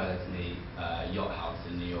Wellesley Yacht House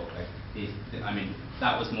in New York. Like I mean,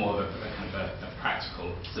 that was more of a kind of a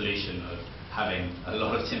practical solution of having a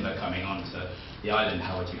lot of timber coming onto the island.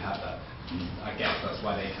 How would you have that? And I guess that's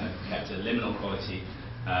why they kind of kept a liminal quality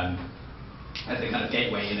as a kind of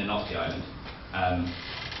gateway in and off the island.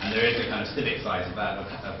 And there is a kind of civic side to that, of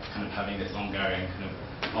kind of having this ongoing kind of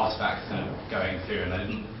artifacts kind of going through.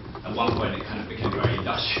 And at one point it kind of became very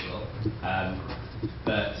industrial,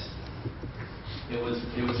 but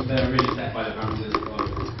they're really set by the parameters of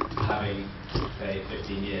having, say,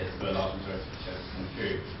 15 years for a large majority of the shows to come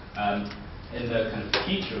through. In the kind of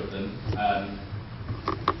future of them,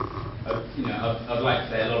 I'd like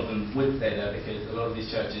to say a lot of them would stay there because a lot of these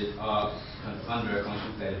churches are kind of under a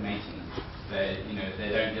constant state of maintenance.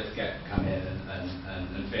 They don't just come in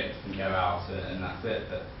and fix and go out and that's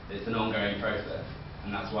it. But it's an ongoing process,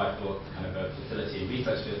 and that's why I thought kind of a facility,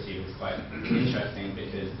 research facility, was quite interesting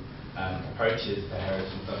because approaches to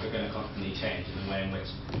heritage and stuff are going to constantly change in the way in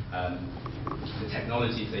which the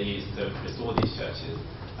technologies they use to restore these churches.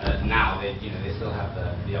 Now they still have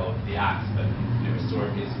the axe, but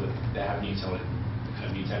historically they have new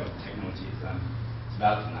technologies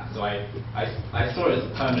developed from that. So I saw it as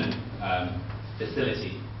a permanent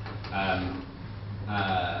facility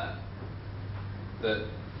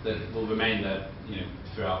that will remain there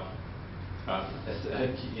throughout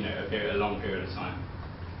a long period of time.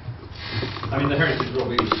 I mean, the heritage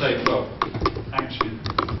lobby would say, well, actually,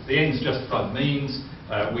 the ends justify the means.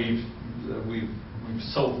 We've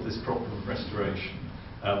solved this problem of restoration.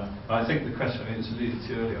 I think the question, it was alluded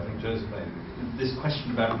to earlier, I think Joseph made, this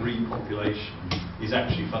question about repopulation is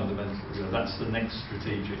actually fundamental. That's the next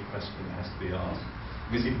strategic question that has to be asked.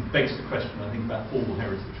 Because it begs the question, I think, about all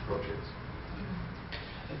heritage projects.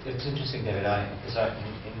 It's interesting, David,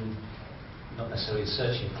 not necessarily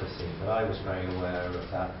searching for a theme, but I was very aware of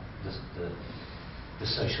that, the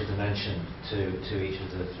social dimension to each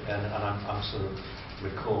of the, and I'm sort of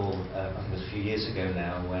recall, I think it was a few years ago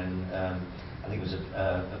now, when I think it was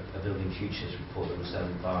a Building Futures report that was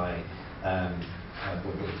done by the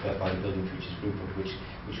Building Futures Group,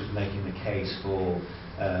 which was making the case for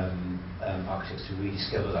architects to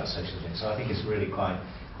rediscover that social thing. So I think it's really quite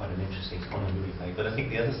an interesting point to really make. But I think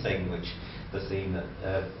the other thing, the theme that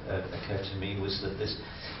occurred to me, was that this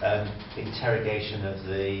interrogation of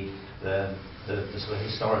the sort of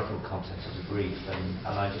historical content of the brief, and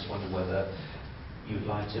I just wonder whether the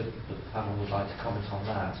panel would like to comment on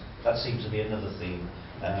that. That seems to be another theme,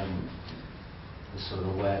 the sort of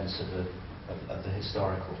awareness of the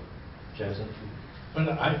historical. Joseph? Well,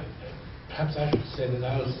 perhaps I should say that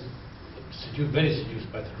I was very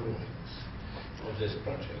seduced by the drawings of this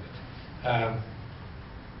project.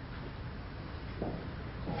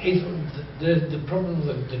 The problem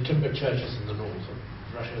with the timber churches in the north of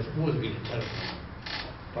Russia has always been a terrible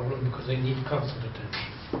problem because they need constant attention.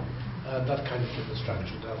 That kind of timber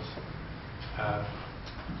structure does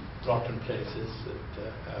rot in places.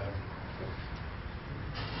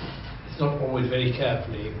 It's not always very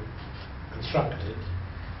carefully constructed.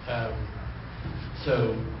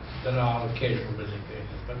 So there are occasional building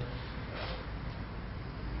failures, but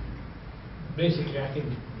basically I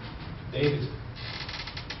think David's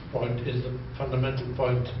point is the fundamental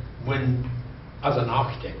point when, as an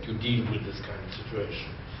architect, you deal with this kind of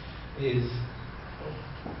situation, is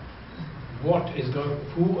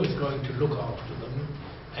who is going to look after them,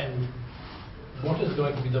 and what is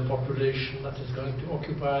going to be the population that is going to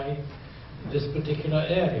occupy this particular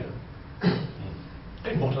area,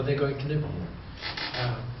 and what are they going to live on?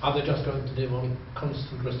 Are they just going to live on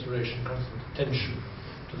constant restoration, constant attention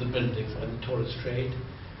to the buildings and the tourist trade?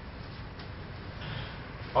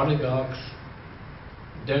 Oligarchs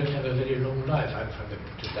don't have a very long life, if I may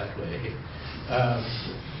put it that way.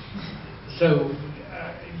 So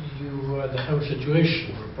the whole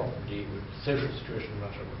situation will probably, the social situation in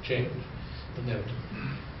Russia will change inevitably.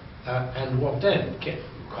 And what then? You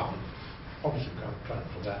obviously can't plan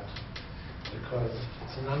for that because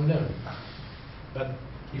it's an unknown. But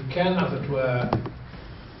you can, as it were,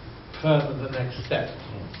 further the next step,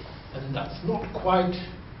 and that's not quite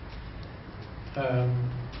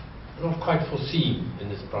foreseen in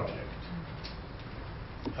this project.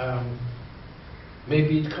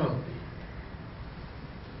 Maybe it can't be.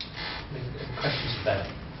 Questions for Ben?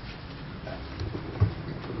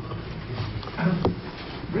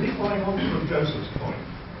 Really following on from Joseph's point,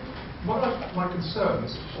 one of my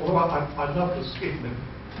concerns, although I'd love to skip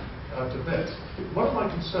to bed. One of my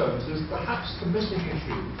concerns is perhaps the missing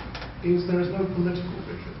issue is there is no political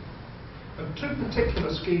vision. And two particular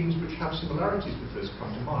schemes which have similarities with this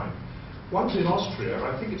come to mind. One's in Austria,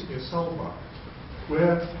 I think it's near Salzburg,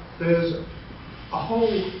 where there's a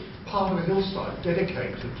whole part of a hillside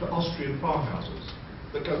dedicated to Austrian farmhouses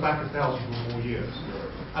that go back 1,000 or more years.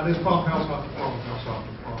 And there's farmhouse after farmhouse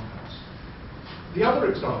after farmhouse. The other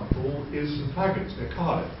example is St Fagans near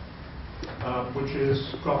Cardiff, which has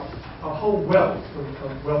got a whole wealth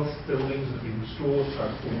of wealth buildings that have been restored,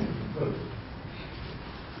 transformed, and converted.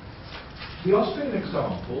 The Austrian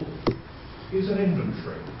example is an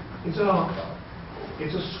inventory, it's an archive,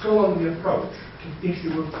 it's a scholarly approach to the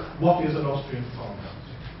issue of what is an Austrian farmhouse.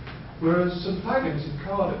 Whereas St Fagans in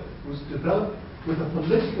Cardiff was developed with a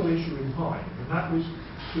political issue in mind, and that was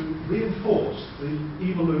to reinforce the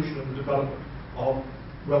evolution and the development of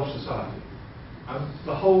Welsh society. And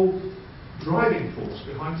the whole driving force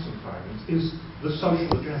behind St Fagans is the social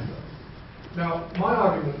agenda. Now, my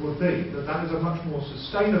argument would be that that is a much more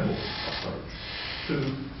sustainable approach to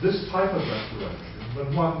this type of restoration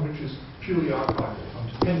than one which is purely archival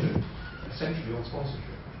and dependent essentially on sponsorship.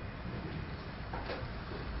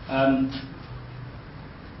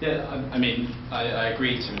 Yeah, I mean, I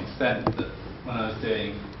agree to an extent that when I was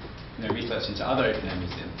doing research into other open-air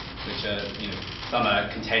museums, which are, some are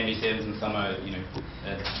contained museums and some are,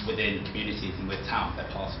 within communities and with towns, they're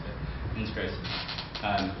part of it, integrated.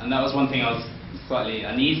 And that was one thing I was slightly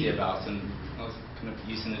uneasy about, and I was kind of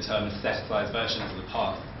using the term aestheticized versions of the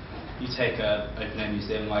past. You take an open-air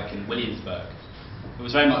museum like in Williamsburg, it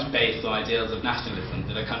was very much based on ideals of nationalism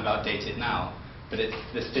that are kind of outdated now, but it's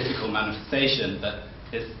this physical manifestation that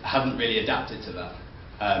hasn't really adapted to that.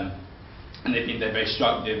 And they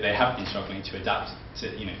have been struggling to adapt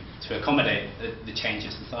to accommodate the change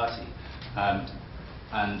of society.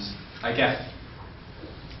 And I guess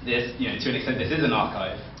this, to an extent, this is an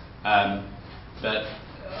archive, but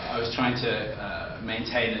I was trying to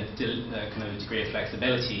maintain a kind of degree of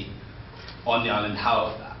flexibility on the island,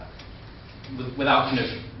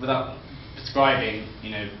 without prescribing,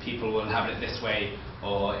 people will inhabit it this way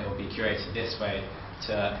or it will be curated this way,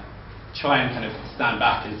 to try and kind of stand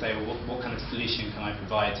back and say, well, what kind of solution can I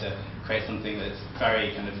provide to create something that's very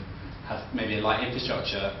kind of has maybe a light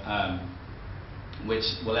infrastructure, which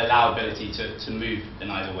will allow ability to move in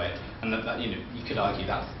either way. And that you could argue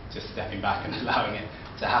that's just stepping back and allowing it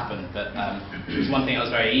to happen. But it's one thing I was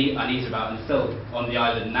very uneasy about, and still on the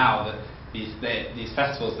island now, that these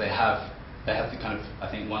festivals they have to kind of, I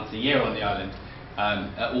think, once a year on the island,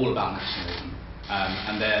 are all about nationalism.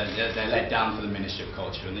 And they're led down to the Ministry of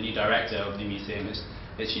Culture, and the new director of the museum has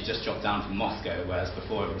literally just dropped down from Moscow, whereas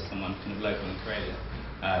before it was someone kind of local in Karelia,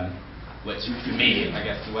 which for me, I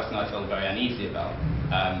guess, the Western I feel very uneasy about,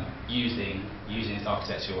 using its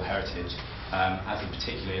architectural heritage as a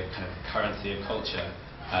particular kind of currency of culture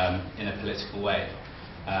in a political way.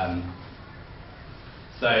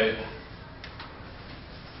 So,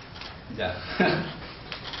 yeah.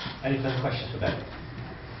 Any further questions for Ben?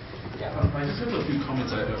 Yeah, I just have a few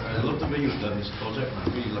comments. I love the way you've done this project, and I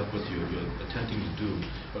really love what you're attempting to do.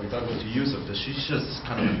 But if I were to use the Shisha's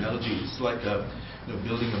kind of analogy, it's like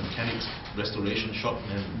building a mechanics restoration shop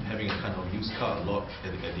and having a kind of used car lot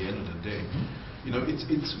at the end of the day.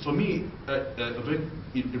 It's for me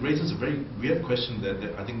it raises a very weird question that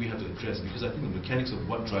I think we have to address, because I think the mechanics of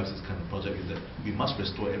what drives this kind of project is that we must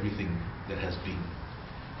restore everything that has been.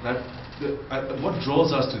 What draws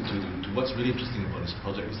us to what's really interesting about this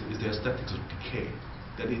project is the aesthetics of decay,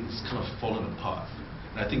 that it's kind of fallen apart.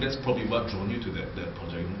 And I think that's probably what drew you to that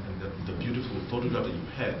project, and the beautiful photograph that you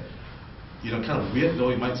had. Kind of weird though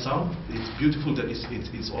it might sound, it's beautiful that it's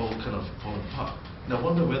all kind of fallen apart. And I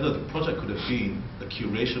wonder whether the project could have been a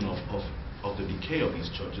curation of the decay of these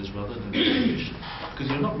churches rather than the creation. Because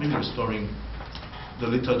you're not really restoring the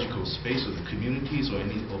liturgical space or the communities or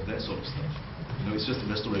any of that sort of stuff. It's just the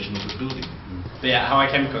restoration of the building. But yeah, how I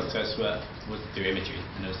came across First Work was through imagery,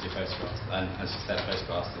 and it was through photographs. And as you said,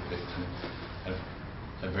 photographs of this kind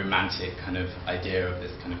of romantic kind of idea of this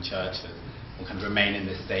kind of church that will kind of remain in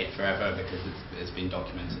this state forever because it's been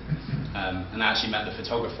documented. And I actually met the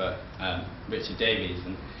photographer, Richard Davies,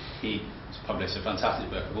 and he published a fantastic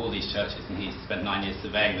book of all these churches, and he spent 9 years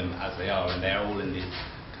surveying them as they are, and they are all in these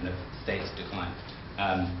kind of states of decline.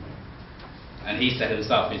 And he said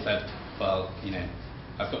himself, he said, well,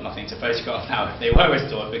 I've got nothing to photograph now if they were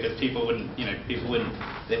restored, because people wouldn't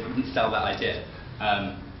sell that idea.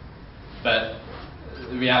 But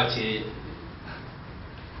the reality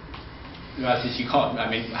is you can't. I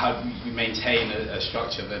mean, how do you maintain a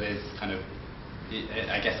structure that is kind of?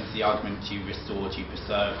 I guess it's the argument: do you restore, do you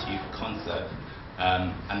preserve, do you conserve?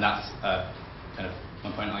 And that's kind of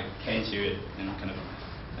one point I came to in kind of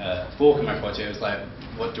fork of my project. It was like,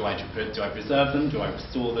 what do I do? Do I preserve them? Do I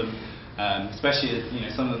restore them? Especially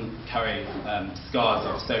as some of them carry scars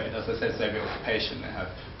of Soviet, as I said, Soviet occupation. They have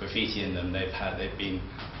graffiti in them. They've been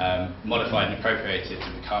modified and appropriated to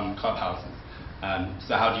become clubhouses.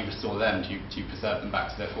 So how do you restore them? Do you preserve them back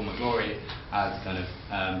to their former glory as kind of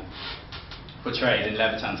portrayed in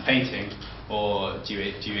Levitan's painting, or do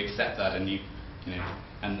you accept that and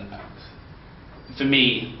for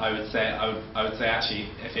me, I would say actually,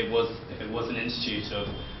 if it was an institute of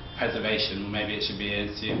preservation, maybe it should be an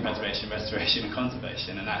institute of preservation, restoration, and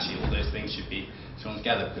conservation, and actually all those things should be drawn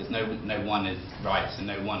together, because no one is right and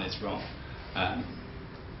no one is wrong.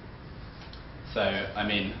 So I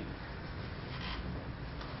mean,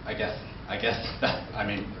 I guess that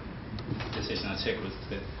the decision I took was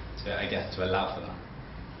to allow for that.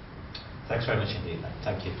 Thanks very much indeed.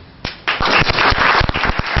 Thank you.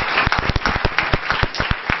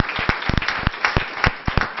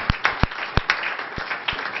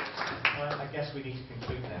 I guess we need to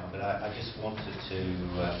conclude now, but I just wanted to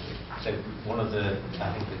say one of the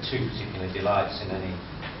two particular delights in any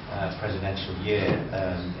presidential year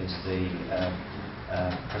is the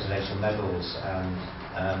presidential medals and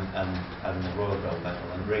the Royal Gold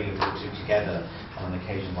Medal, and bringing the two together on an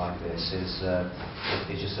occasion like this is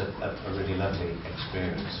just a really lovely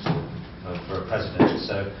experience for a president.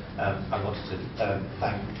 So I wanted to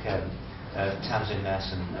thank Tamsin,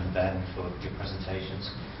 Ness and Ben for your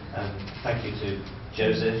presentations. Thank you to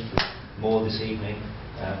Joseph Moore this evening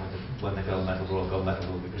when the Royal Gold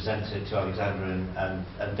Medal will be presented, to Alexandra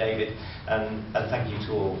and David, and thank you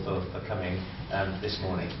to all for coming this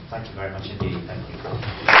morning. Thank you very much indeed. Thank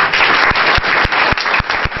you.